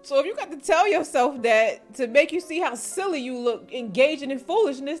 So if you got to tell yourself that to make you see how silly you look engaging in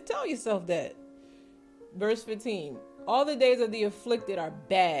foolishness, tell yourself that. Verse 15. All the days of the afflicted are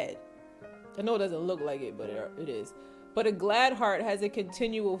bad. I know it doesn't look like it, but it is. But a glad heart has a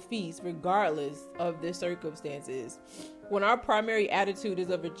continual feast regardless of the circumstances. When our primary attitude is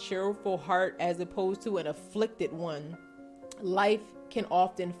of a cheerful heart as opposed to an afflicted one, life can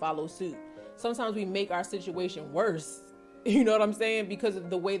often follow suit. Sometimes we make our situation worse. You know what I'm saying? Because of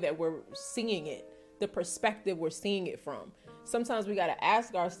the way that we're seeing it, the perspective we're seeing it from. Sometimes we got to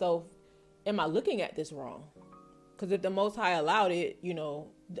ask ourselves, am I looking at this wrong? Because if the Most High allowed it,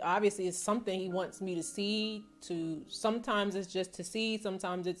 obviously it's something he wants me to see. Sometimes it's just to see.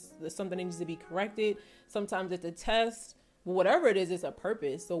 Sometimes it's something that needs to be corrected. Sometimes it's a test. But whatever it is, it's a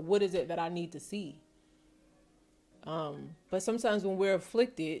purpose. So what is it that I need to see? But sometimes when we're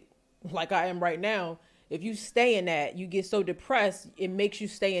afflicted, like I am right now, if you stay in that, you get so depressed, it makes you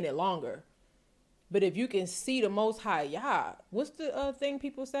stay in it longer. But if you can see the Most High Yah, what's the thing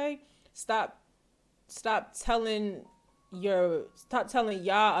people say? Stop telling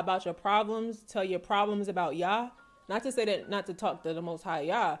Yah about your problems. Tell your problems about Yah. Not to say that, not to talk to the Most High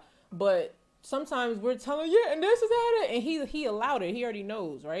Yah, but sometimes we're telling, and this is that, and he allowed it. He already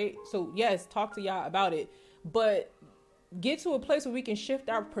knows, right? So yes, talk to Yah about it, but get to a place where we can shift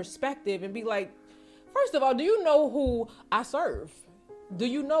our perspective and be like, first of all, do you know who I serve? Do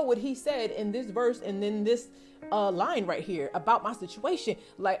you know what he said in this verse and then this line right here about my situation?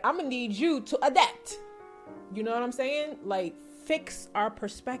 Like, I'm gonna need you to adapt. You know what I'm saying? Like, fix our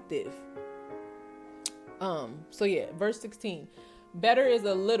perspective. So yeah, verse 16. Better is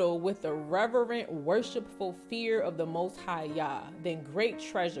a little with the reverent, worshipful fear of the Most High Yah than great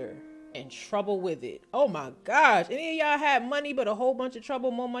treasure and trouble with it. Oh my gosh. Any of y'all had money but a whole bunch of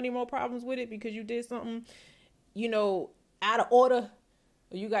trouble, more money, more problems with it because you did something, out of order?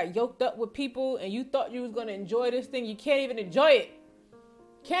 Or you got yoked up with people and you thought you was going to enjoy this thing. You can't even enjoy it.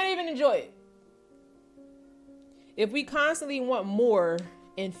 Can't even enjoy it. If we constantly want more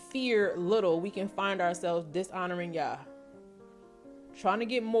and fear little, we can find ourselves dishonoring Yah. Trying to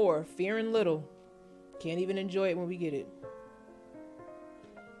get more, fearing little. Can't even enjoy it when we get it.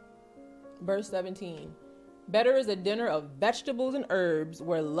 Verse 17. Better is a dinner of vegetables and herbs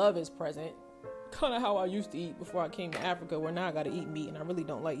where love is present. Kind of how I used to eat before I came to Africa, where now I got to eat meat, and I really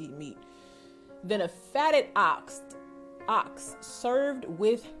don't like eating meat. Than a fatted ox served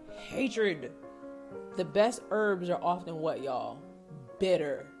with hatred. The best herbs are often what, y'all?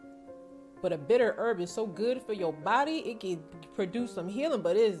 Bitter. But a bitter herb is so good for your body, it can produce some healing,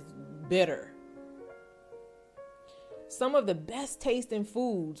 but it's bitter. Some of the best tasting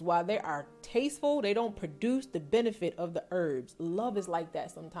foods, while they are tasteful, they don't produce the benefit of the herbs. Love is like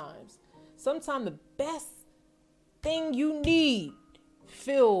that sometimes. Sometimes the best thing you need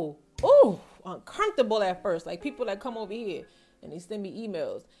feel uncomfortable at first. Like people that come over here and they send me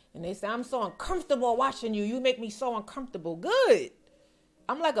emails and they say, I'm so uncomfortable watching you. You make me so uncomfortable. Good.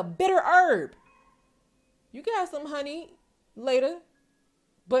 I'm like a bitter herb. You can have some honey later,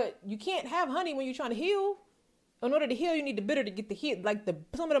 but you can't have honey when you're trying to heal. In order to heal, you need the bitter to get the heal. Like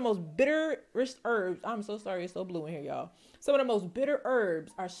some of the most bitterest herbs. I'm so sorry, it's so blue in here, y'all. Some of the most bitter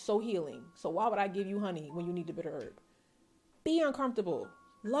herbs are so healing. So why would I give you honey when you need the bitter herb? Be uncomfortable.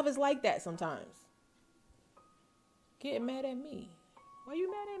 Love is like that sometimes. Getting mad at me. Why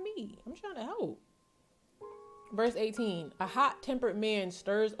you mad at me? I'm trying to help. Verse 18. A hot-tempered man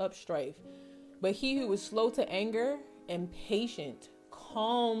stirs up strife, but he who is slow to anger and patient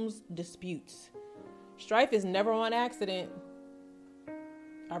calms disputes. Strife is never on accident.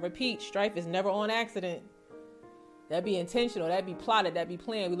 I repeat, strife is never on accident. That'd be intentional. That'd be plotted. That'd be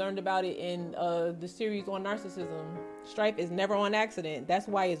planned. We learned about it in the series on narcissism. Strife is never on accident. That's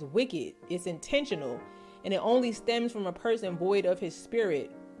why it's wicked. It's intentional. And it only stems from a person void of his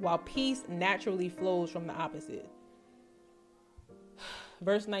spirit, while peace naturally flows from the opposite.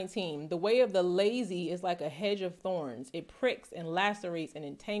 Verse 19. The way of the lazy is like a hedge of thorns. It pricks and lacerates and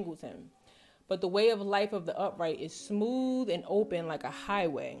entangles him. But the way of life of the upright is smooth and open like a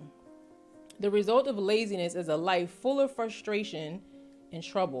highway. The result of laziness is a life full of frustration and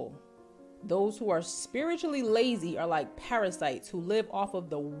trouble. Those who are spiritually lazy are like parasites who live off of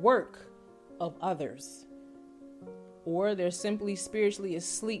the work of others. Or they're simply spiritually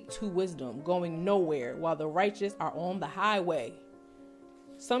asleep to wisdom, going nowhere, while the righteous are on the highway.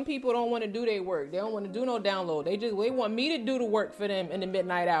 Some people don't want to do their work. They don't want to do no download. They want me to do the work for them in the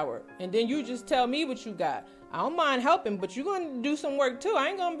midnight hour. And then you just tell me what you got. I don't mind helping, but you're going to do some work too. I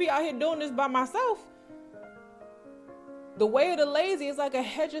ain't going to be out here doing this by myself. The way of the lazy is like a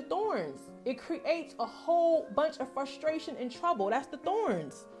hedge of thorns. It creates a whole bunch of frustration and trouble. That's the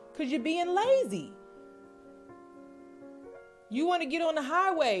thorns, because you're being lazy. You want to get on the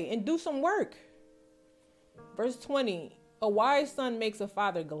highway and do some work. Verse 20. A wise son makes a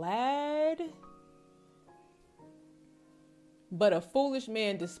father glad, but a foolish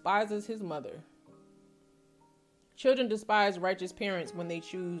man despises his mother. Children despise righteous parents when they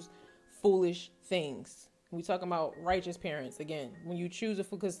choose foolish things. We're talking about righteous parents again. When you choose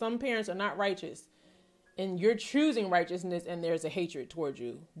because some parents are not righteous and you're choosing righteousness and there's a hatred towards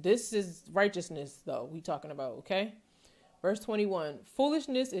you. This is righteousness though we talking about, okay? Verse 21,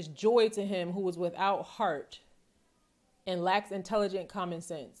 foolishness is joy to him who is without heart. and lacks intelligent common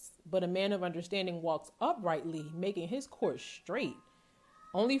sense. But a man of understanding walks uprightly, making his course straight.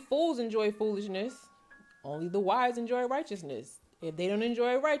 Only fools enjoy foolishness. Only the wise enjoy righteousness. If they don't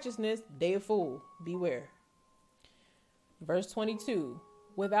enjoy righteousness, they a fool. Beware. Verse 22.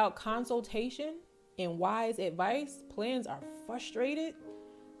 Without consultation and wise advice, plans are frustrated.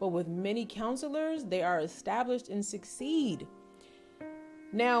 But with many counselors, they are established and succeed.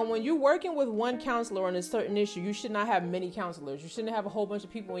 Now, when you're working with one counselor on a certain issue, you should not have many counselors. You shouldn't have a whole bunch of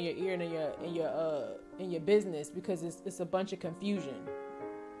people in your ear and in your business, because it's a bunch of confusion,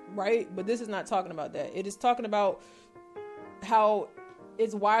 right? But this is not talking about that. It is talking about how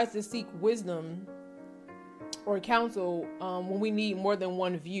it's wise to seek wisdom or counsel when we need more than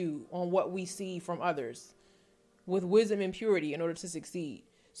one view on what we see from others, with wisdom and purity in order to succeed.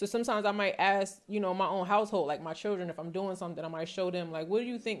 So sometimes I might ask, my own household, like my children, if I'm doing something, I might show them, like, what do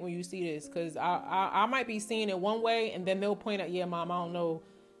you think when you see this? Because I might be seeing it one way, and then they'll point out, yeah, Mom, I don't know,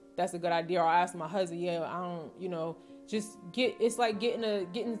 that's a good idea. Or I ask my husband, yeah, I don't, it's like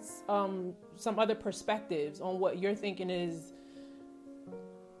getting some other perspectives on what you're thinking is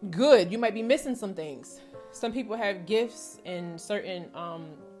good. You might be missing some things. Some people have gifts and certain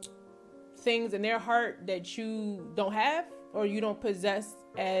things in their heart that you don't have, or you don't possess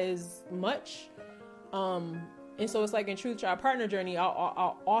as much. And so it's like in Truth Tribe Partner Journey,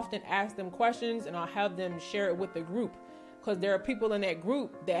 I'll often ask them questions, and I'll have them share it with the group, because there are people in that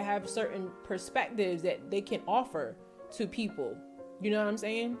group that have certain perspectives that they can offer to people. You know what I'm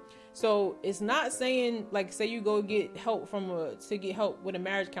saying? So it's not saying, like, say you go get help to get help with a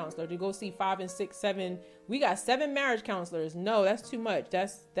marriage counselor, to go see 5 and 6, 7. We got 7 marriage counselors. No, that's too much.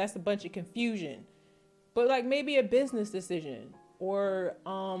 That's a bunch of confusion. But like maybe a business decision, or,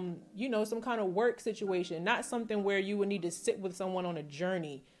 some kind of work situation, not something where you would need to sit with someone on a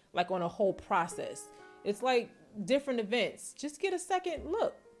journey, like on a whole process. It's like different events. Just get a second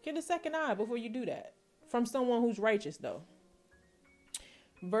look, get a second eye before you do that, from someone who's righteous though.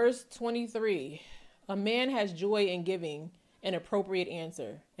 Verse 23, a man has joy in giving an appropriate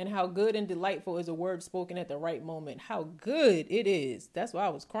answer, and how good and delightful is a word spoken at the right moment. How good it is. That's why I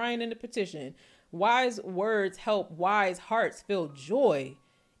was crying in the petition. Wise words help wise hearts feel joy,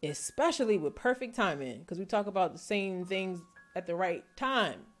 especially with perfect timing, because we talk about the same things at the right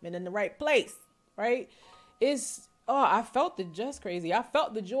time and in the right place, right? I felt just crazy. I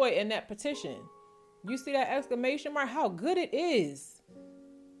felt the joy in that petition. You see that exclamation mark? How good it is.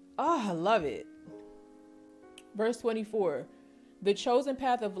 Oh, I love it. Verse 24, the chosen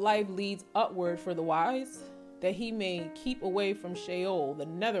path of life leads upward for the wise, that he may keep away from Sheol, the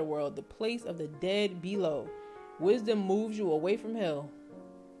netherworld, the place of the dead below. Wisdom moves you away from hell.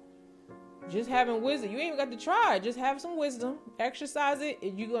 Just having wisdom, you ain't even got to try. Just have some wisdom, exercise it,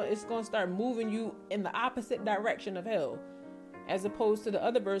 and it's gonna start moving you in the opposite direction of hell, as opposed to the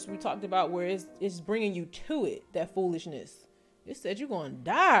other verse we talked about where it's bringing you to it, that foolishness. It said you're gonna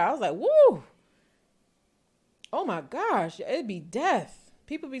die. I was like, woo! Oh my gosh, it'd be death.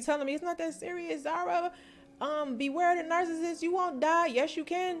 People be telling me it's not that serious, Zara. Beware the narcissist. You won't die. Yes, you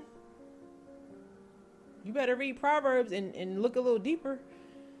can. You better read Proverbs and look a little deeper.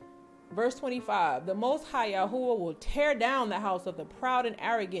 Verse 25, the Most High Yahuwah will tear down the house of the proud and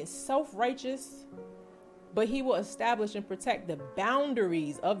arrogant, self-righteous, but he will establish and protect the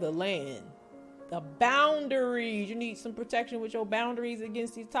boundaries of the land. The boundaries. You need some protection with your boundaries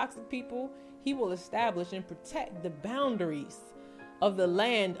against these toxic people. He will establish and protect the boundaries of the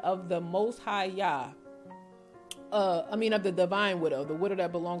land of the Most High Yah. Of the divine widow, the widow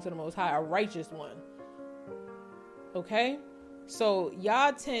that belongs to the Most High, a righteous one. Okay? So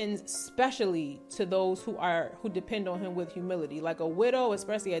Yah tends specially to those who depend on him with humility. Like a widow,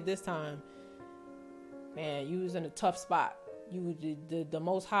 especially at this time, man, you was in a tough spot. You the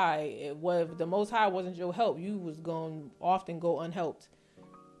Most High. If the Most High wasn't your help, you was going to often go unhelped.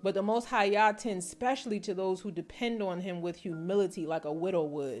 But the Most High Yah tends specially to those who depend on him with humility, like a widow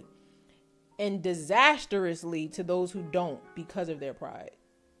would, and disastrously to those who don't because of their pride.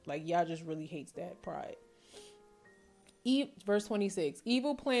 Like Yah just really hates that pride. Verse 26,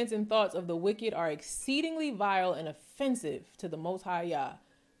 evil plans and thoughts of the wicked are exceedingly vile and offensive to the Most High Yah,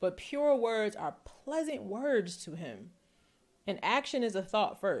 but pure words are pleasant words to him. And action is a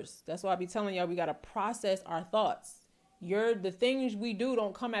thought first. That's why I be telling y'all we got to process our thoughts. The things we do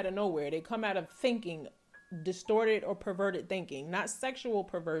don't come out of nowhere. They come out of thinking, distorted or perverted thinking. Not sexual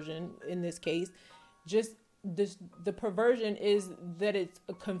perversion in this case. Just the perversion is that it's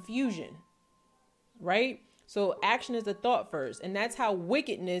a confusion, right? So action is a thought first. And that's how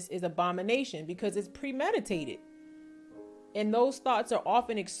wickedness is abomination, because it's premeditated. And those thoughts are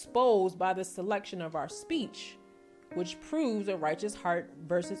often exposed by the selection of our speech. which proves a righteous heart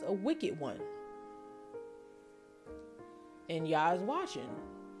versus a wicked one. And Yah is watching.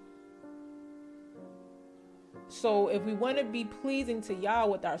 So if we want to be pleasing to Yah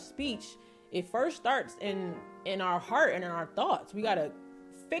with our speech, it first starts in our heart and in our thoughts. We got to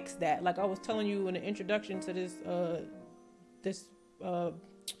fix that. Like I was telling you in the introduction to this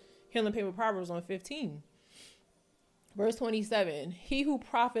Healing Paper Proverbs on 15. Verse 27, he who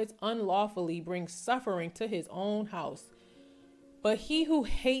profits unlawfully brings suffering to his own house, but he who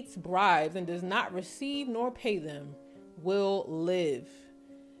hates bribes and does not receive nor pay them will live.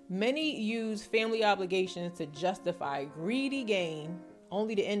 Many use family obligations to justify greedy gain,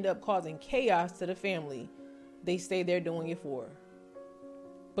 only to end up causing chaos to the family they say they're doing it for.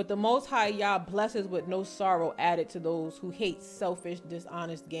 But the Most High Yah blesses with no sorrow added to those who hate selfish,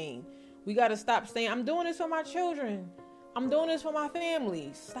 dishonest gain. We got to stop saying, I'm doing this for my children. I'm doing this for my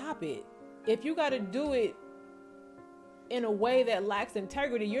family. Stop it. If you got to do it in a way that lacks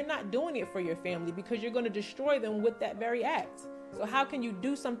integrity, you're not doing it for your family, because you're going to destroy them with that very act. So how can you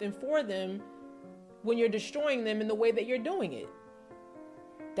do something for them when you're destroying them in the way that you're doing it?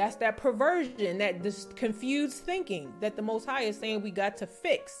 That's that perversion, that this confused thinking that the Most High is saying we got to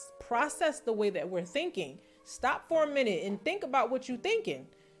fix. Process the way that we're thinking. Stop for a minute and think about what you're thinking.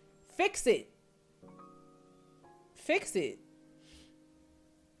 Fix it. Fix it.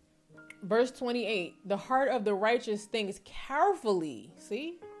 Verse 28, the heart of the righteous thinks carefully,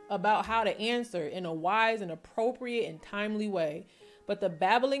 about how to answer in a wise and appropriate and timely way. But the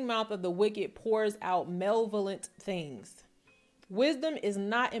babbling mouth of the wicked pours out malevolent things. Wisdom is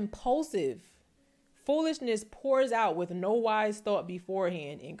not impulsive. Foolishness pours out with no wise thought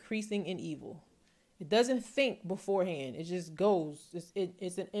beforehand, increasing in evil. It doesn't think beforehand. It just goes.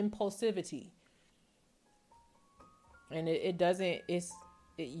 It's an impulsivity. And y'all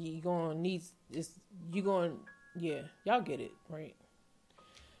get it, right?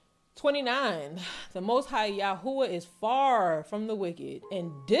 29, the Most High Yahuwah is far from the wicked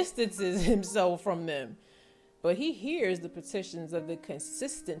and distances himself from them. But he hears the petitions of the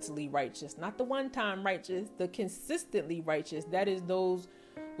consistently righteous, not the one-time righteous, the consistently righteous. That is those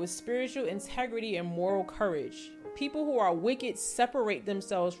with spiritual integrity and moral courage. People who are wicked separate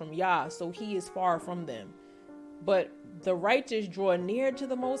themselves from Yah, so he is far from them. But the righteous draw near to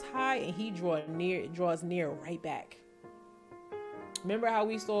the Most High, and he draws near right back. Remember how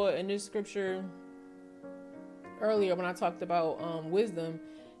we saw in this scripture earlier when I talked about wisdom,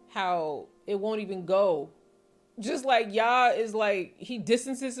 how it won't even go. Just like Yah is like, he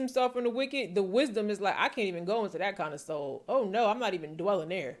distances himself from the wicked, the wisdom is like, I can't even go into that kind of soul. Oh no, I'm not even dwelling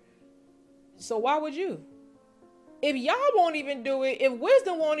there. So why would you? If Yah won't even do it, if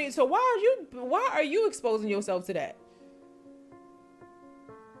wisdom won't even, so why are you exposing yourself to that?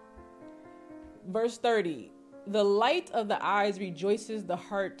 Verse 30, the light of the eyes rejoices the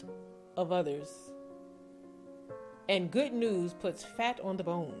heart of others, and good news puts fat on the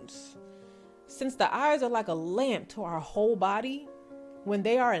bones. Since the eyes are like a lamp to our whole body, when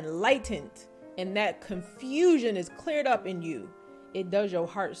they are enlightened and that confusion is cleared up in you, it does your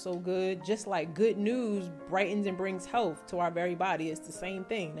heart so good. Just like good news brightens and brings health to our very body. It's the same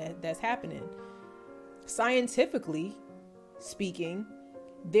thing that's happening. Scientifically speaking,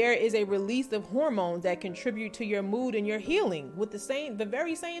 there is a release of hormones that contribute to your mood and your healing with the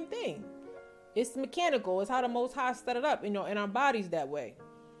very same thing. It's mechanical. It's how the Most High set it up, in our bodies that way.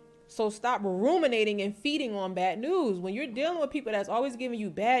 So stop ruminating and feeding on bad news. When you're dealing with people that's always giving you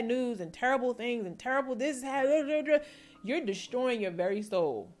bad news and terrible things and terrible this, you're destroying your very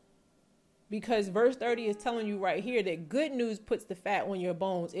soul. Because verse 30 is telling you right here that good news puts the fat on your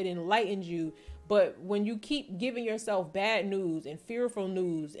bones. It enlightens you. But when you keep giving yourself bad news and fearful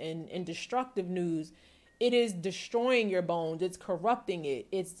news and destructive news, it is destroying your bones. It's corrupting it.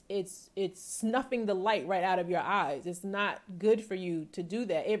 It's snuffing the light right out of your eyes. It's not good for you to do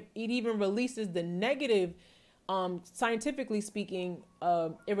that. It even releases the negative, scientifically speaking,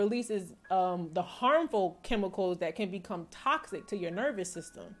 it releases the harmful chemicals that can become toxic to your nervous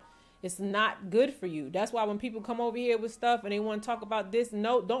system. It's not good for you. That's why when people come over here with stuff and they want to talk about this,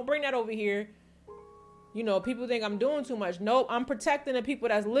 no, don't bring that over here. People think I'm doing too much. Nope, I'm protecting the people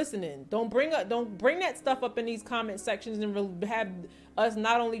that's listening. Don't bring that stuff up in these comment sections and have us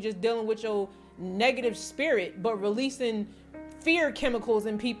not only just dealing with your negative spirit, but releasing fear chemicals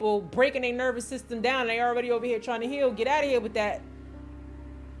in people, breaking their nervous system down. They already over here trying to heal. Get out of here with that.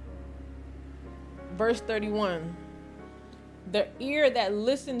 Verse 31. The ear that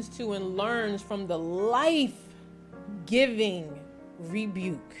listens to and learns from the life-giving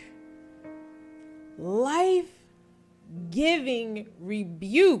rebuke. Life-giving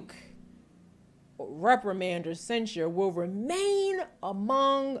rebuke. reprimand or censure will remain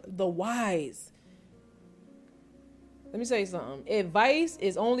among the wise. Let me say something. Advice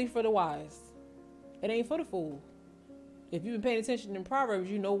is only for the wise. It ain't for the fool. If you've been paying attention in Proverbs,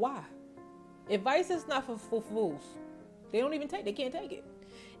 you know why. Advice is not for fools. They can't take it.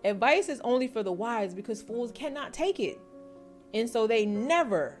 Advice is only for the wise because fools cannot take it. And so they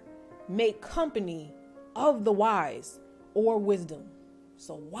never make company of the wise or wisdom.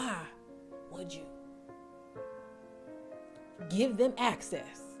 So why would you give them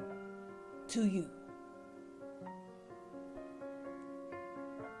access to you?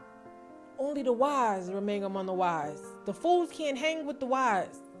 Only the wise remain among the wise. The fools can't hang with the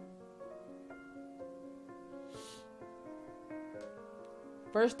wise.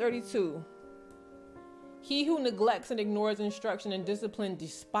 Verse 32. He who neglects and ignores instruction and discipline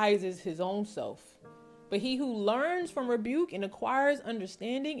despises his own self. But he who learns from rebuke and acquires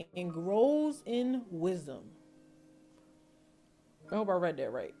understanding and grows in wisdom. I hope I read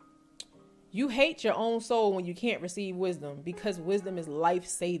that right. You hate your own soul when you can't receive wisdom, because wisdom is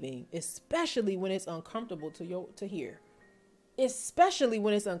life-saving, especially when it's uncomfortable to hear. Especially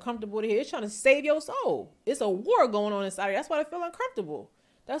when it's uncomfortable to hear. It's trying to save your soul. It's a war going on inside of you. That's why I feel uncomfortable.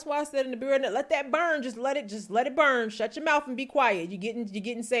 That's why I said in the beer, let that burn. Just let it burn. Shut your mouth and be quiet. You're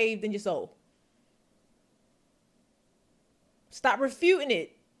getting saved in your soul. Stop refuting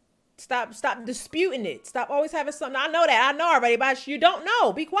it. Stop disputing it. Stop always having something. I know that. I know already, but you don't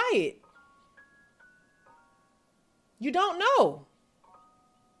know. Be quiet. You don't know.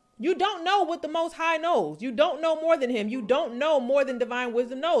 You don't know what the Most High knows. You don't know more than him. You don't know more than divine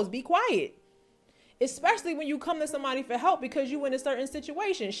wisdom knows. Be quiet. Especially when you come to somebody for help because you're in a certain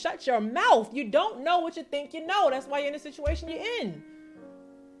situation. Shut your mouth. You don't know what you think you know. That's why you're in the situation you're in.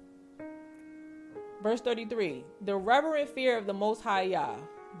 Verse 33. The reverent fear of the Most High Yah,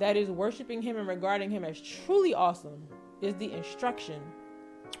 that is worshiping him and regarding him as truly awesome, is the instruction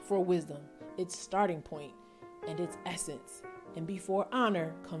for wisdom, its starting point and its essence. And before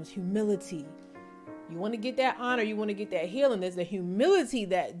honor comes humility. You want to get that honor, you want to get that healing. There's a humility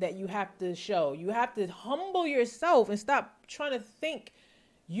that you have to show. You have to humble yourself and stop trying to think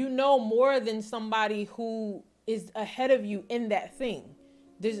you know more than somebody who is ahead of you in that thing.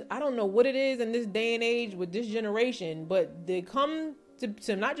 I don't know what it is in this day and age with this generation, but they come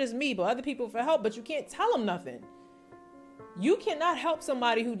to not just me, but other people for help, but you can't tell them nothing. You cannot help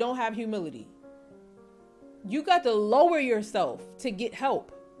somebody who don't have humility. You got to lower yourself to get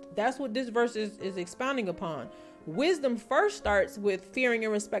help. That's what this verse is expounding upon. Wisdom first starts with fearing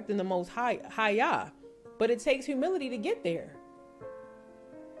and respecting the Most High Yah, but it takes humility to get there.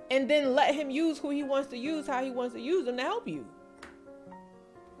 And then let him use who he wants to use, how he wants to use them to help you.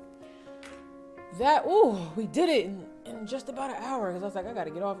 We did it in just about an hour, because I was like, I got to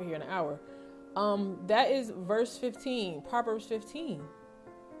get off of here in an hour. That is verse 15, Proverbs 15.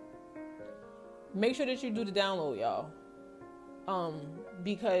 Make sure that you do the download, y'all.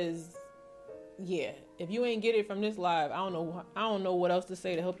 Because if you ain't get it from this live, I don't know what else to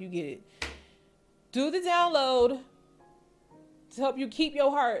say to help you get it. Do the download to help you keep your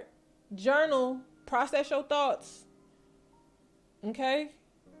heart, journal, process your thoughts. Okay?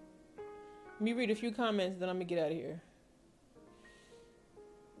 Let me read a few comments, then I'm gonna get out of here.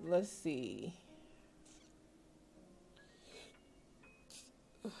 Let's see.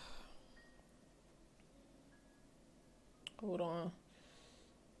 Hold on.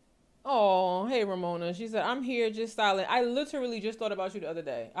 Oh, hey, Ramona. She said, I'm here just silent. I literally just thought about you the other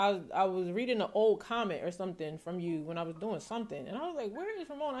day. I was reading an old comment or something from you when I was doing something. And I was like, where is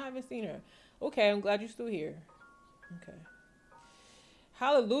Ramona? I haven't seen her. Okay, I'm glad you're still here. Okay.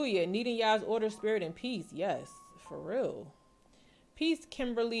 Hallelujah. Needing Yah's order, spirit, and peace. Yes, for real. Peace,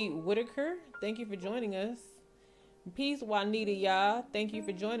 Kimberly Whitaker. Thank you for joining us. Peace, Juanita Yah. Thank you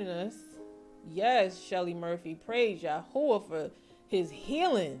for joining us. Yes, Shelly Murphy. Praise Yahuwah for his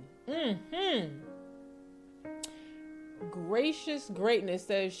healing. Gracious Greatness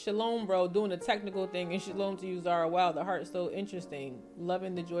says, Shalom, bro. Doing the technical thing. And shalom to you, Zara. Wow, the heart's so interesting.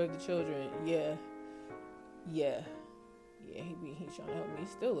 Loving the joy of the children. Yeah. He's trying to help me. He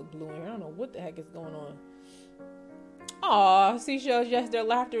still look blue in here. I don't know what the heck is going on. Aw, seashells. Yes, their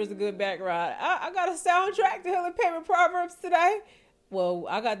laughter is a good background. I got a soundtrack to Hill and Pavement Proverbs today. Well,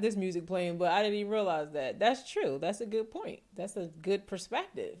 I got this music playing, but I didn't even realize that. That's true. That's a good point. That's a good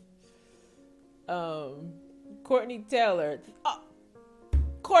perspective. Courtney Taylor. Oh,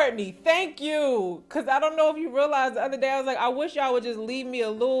 Courtney, thank you. Because I don't know if you realized the other day, I was like, I wish y'all would just leave me a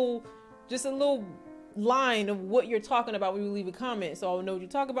little line of what you're talking about when you leave a comment so I'll know what you're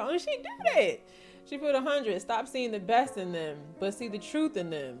talking about. And she did it. She put 100. Stop seeing the best in them, but see the truth in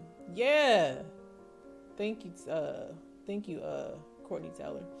them. Yeah. Thank you, Courtney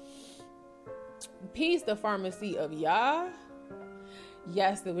Taylor. Peace, the pharmacy of Yah.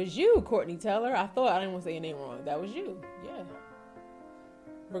 Yes, it was you, Courtney Taylor. I didn't want to say your name wrong. That was you. Yeah.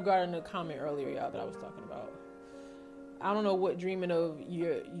 Regarding the comment earlier, y'all, that I was talking about. I don't know what dreaming of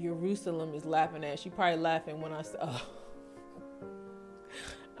Jerusalem is laughing at. She probably laughing when I say, oh,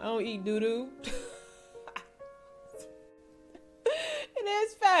 I don't eat doo-doo. It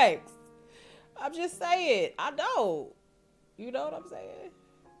is facts. I'm just saying. I don't. You know what I'm saying?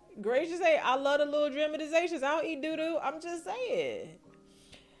 Gracious say, I love the little dramatizations. I don't eat doo-doo. I'm just saying.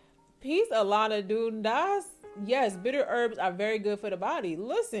 Peace, Alana Dundas. Yes, bitter herbs are very good for the body.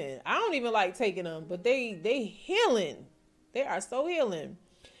 Listen, I don't even like taking them, but they healing. They are so healing.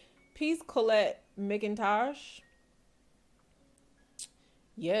 Peace, Colette McIntosh.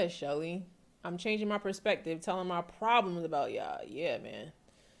 Yes, Shelly. I'm changing my perspective, telling my problems about y'all. Yeah, man.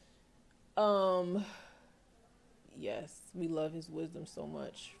 Yes, we love his wisdom so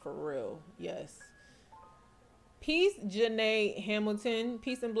much. For real. Yes. Peace, Janae Hamilton.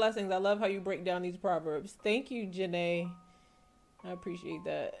 Peace and blessings. I love how you break down these proverbs. Thank you, Janae. I appreciate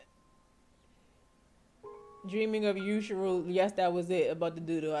that. Dreaming of Yusharul. Yes, that was it about the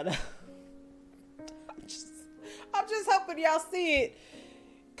doodle. I'm just helping y'all see it.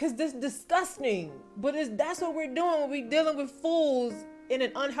 Because this is disgusting. But that's what we're doing when we're dealing with fools in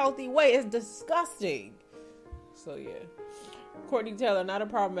an unhealthy way. It's disgusting. So, yeah. Courtney Taylor, not a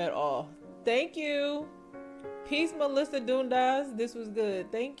problem at all. Thank you. Peace, Melissa Dundas. This was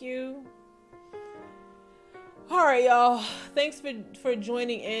good. Thank you. All right, y'all. Thanks for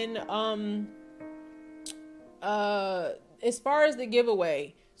joining in. As far as the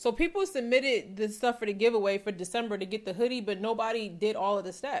giveaway, so people submitted the stuff for the giveaway for December to get the hoodie, but nobody did all of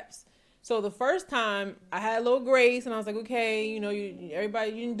the steps. So the first time I had a little grace and I was like, okay,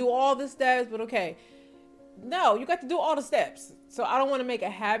 everybody, you didn't do all the steps, but okay. No, you got to do all the steps. So I don't want to make a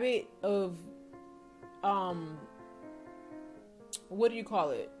habit of, what do you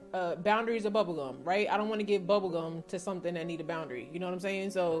call it? Boundaries of bubblegum, right? I don't want to give bubblegum to something that need a boundary. You know what I'm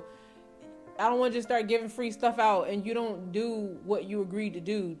saying? So I don't want to just start giving free stuff out and you don't do what you agreed to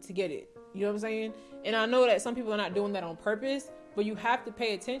do to get it. You know what I'm saying? And I know that some people are not doing that on purpose, but you have to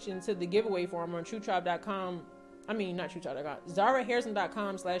pay attention to the giveaway form on TrueTribe.com. I mean, not TrueTribe.com.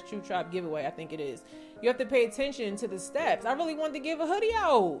 ZaraHarrison.com/TrueTribe giveaway. I think it is. You have to pay attention to the steps. I really wanted to give a hoodie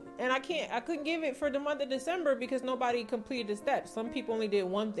out and I couldn't give it for the month of December because nobody completed the steps. Some people only did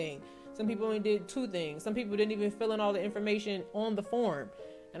one thing. Some people only did two things. Some people didn't even fill in all the information on the form.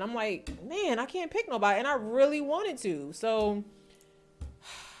 And I'm like, man, I can't pick nobody. And I really wanted to. So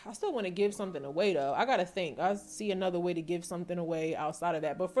I still want to give something away, though. I got to think. I see another way to give something away outside of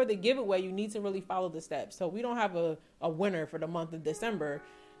that. But for the giveaway, you need to really follow the steps. So we don't have a winner for the month of December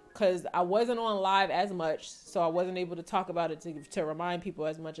because I wasn't on live as much. So I wasn't able to talk about it to remind people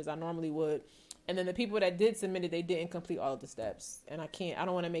as much as I normally would. And then the people that did submit it, they didn't complete all of the steps. And I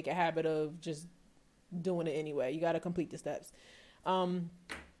don't want to make a habit of just doing it anyway. You got to complete the steps.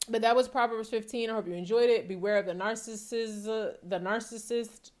 But that was Proverbs 15. I hope you enjoyed it. Beware of the narcissist. The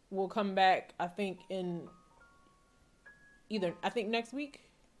narcissist will come back, I think, next week.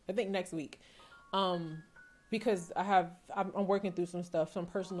 Because I'm working through some stuff, some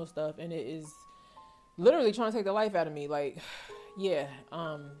personal stuff, and it is literally trying to take the life out of me. Like, yeah,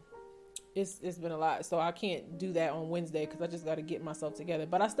 it's been a lot. So I can't do that on Wednesday because I just got to get myself together.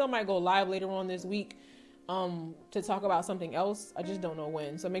 But I still might go live later on this week. To talk about something else. I just don't know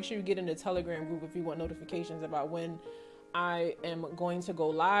when. So make sure you get in the Telegram group if you want notifications about when I am going to go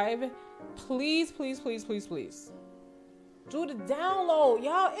live. Please, please, please, please, please. Do the download,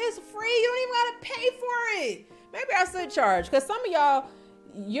 y'all. It's free. You don't even gotta pay for it. Maybe I should charge. Because some of y'all,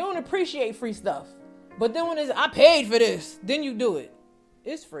 you don't appreciate free stuff. But then when it's, I paid for this, then you do it.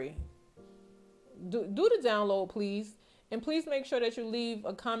 It's free. Do the download, please. And please make sure that you leave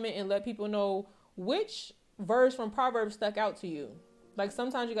a comment and let people know which verse from Proverbs stuck out to you. Like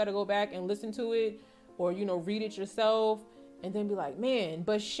sometimes you got to go back and listen to it or, read it yourself and then be like, man,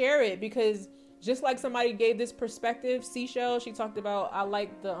 but share it because just like somebody gave this perspective, Seashell, she talked about, I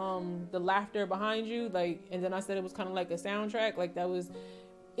like the laughter behind you. Like, and then I said it was kind of like a soundtrack. Like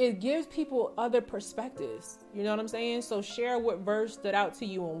it gives people other perspectives. You know what I'm saying? So share what verse stood out to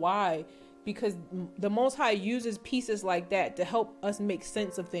you and why. Because the Most High uses pieces like that to help us make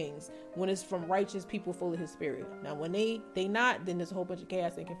sense of things when it's from righteous people full of his spirit. Now, when they not, then there's a whole bunch of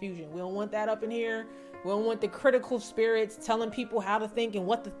chaos and confusion. We don't want that up in here. We don't want the critical spirits telling people how to think and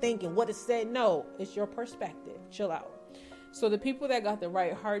what is said. No, it's your perspective. Chill out. So the people that got the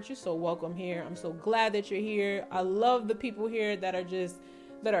right heart, you're so welcome here. I'm so glad that you're here. I love the people here that are just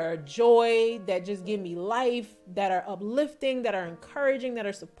that are a joy, that just give me life, that are uplifting, that are encouraging, that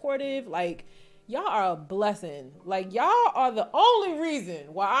are supportive. Like, y'all are a blessing. Like, y'all are the only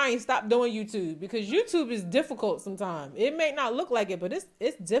reason why I ain't stopped doing YouTube, because YouTube is difficult sometimes. It may not look like it, but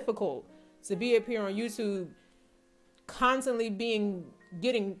it's difficult to be up here on YouTube constantly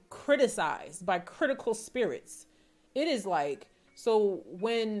getting criticized by critical spirits. It is like, so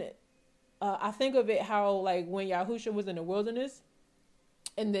when I think of it how, like, when Yahusha was in the wilderness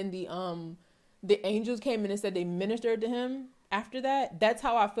and then the angels came in and said they ministered to him after that, that's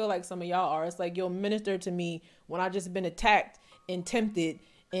how I feel like some of y'all are. It's like, you'll minister to me when I just been attacked and tempted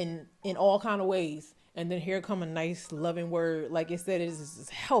in all kind of ways. And then here come a nice loving word. Like it said, it's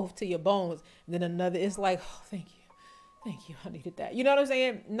health to your bones. And then another, it's like, oh, thank you. Thank you. I needed that. You know what I'm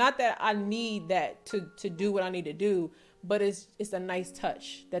saying? Not that I need that to do what I need to do, but it's a nice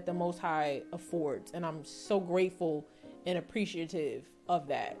touch that the Most High affords. And I'm so grateful and appreciative of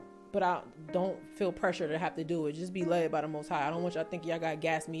that. But I don't feel pressure to have to do it. Just be led by the Most High. I don't want y'all to think y'all got to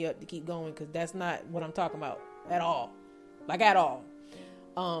gas me up to keep going, because that's not what I'm talking about at all. Like, at all.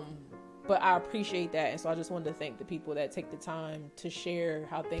 But I appreciate that. And so I just wanted to thank the people that take the time to share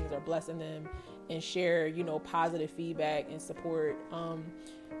how things are blessing them and share, you know, positive feedback and support.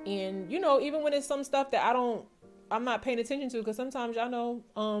 And, you know, even when it's some stuff that I'm not paying attention to, because sometimes y'all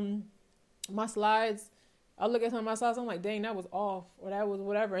know my slides, I look at some of my slides, I'm like, dang, that was off, or that was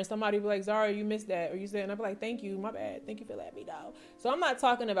whatever. And somebody be like, Zara, you missed that. Or you said, and I'll be like, thank you, my bad. Thank you for letting me know. So I'm not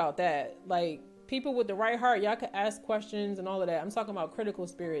talking about that. Like, people with the right heart, y'all could ask questions and all of that. I'm talking about critical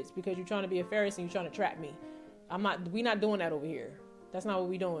spirits, because you're trying to be a Pharisee and you're trying to trap me. We not doing that over here. That's not what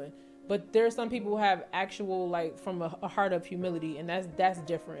we doing. But there's some people who have actual, like, from a heart of humility, and that's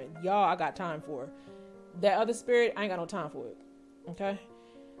different. Y'all, I got time for. That other spirit, I ain't got no time for it. Okay?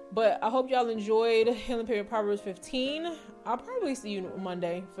 But I hope y'all enjoyed Healing Period Proverbs 15. I'll probably see you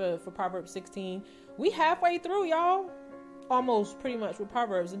Monday for Proverbs 16. We halfway through, y'all. Almost, pretty much, with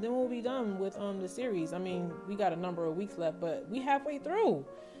Proverbs. And then we'll be done with the series. I mean, we got a number of weeks left, but we halfway through.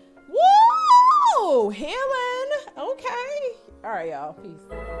 Woo! Healing! Okay. All right, y'all. Peace.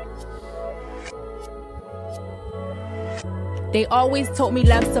 They always told me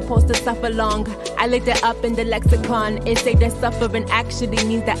love's supposed to suffer long. I looked it up in the lexicon. It say that suffering actually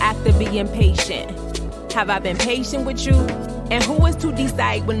means the act of being patient. Have I been patient with you? And who is to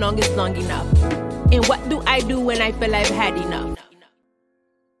decide when long is long enough? And what do I do when I feel I've had enough?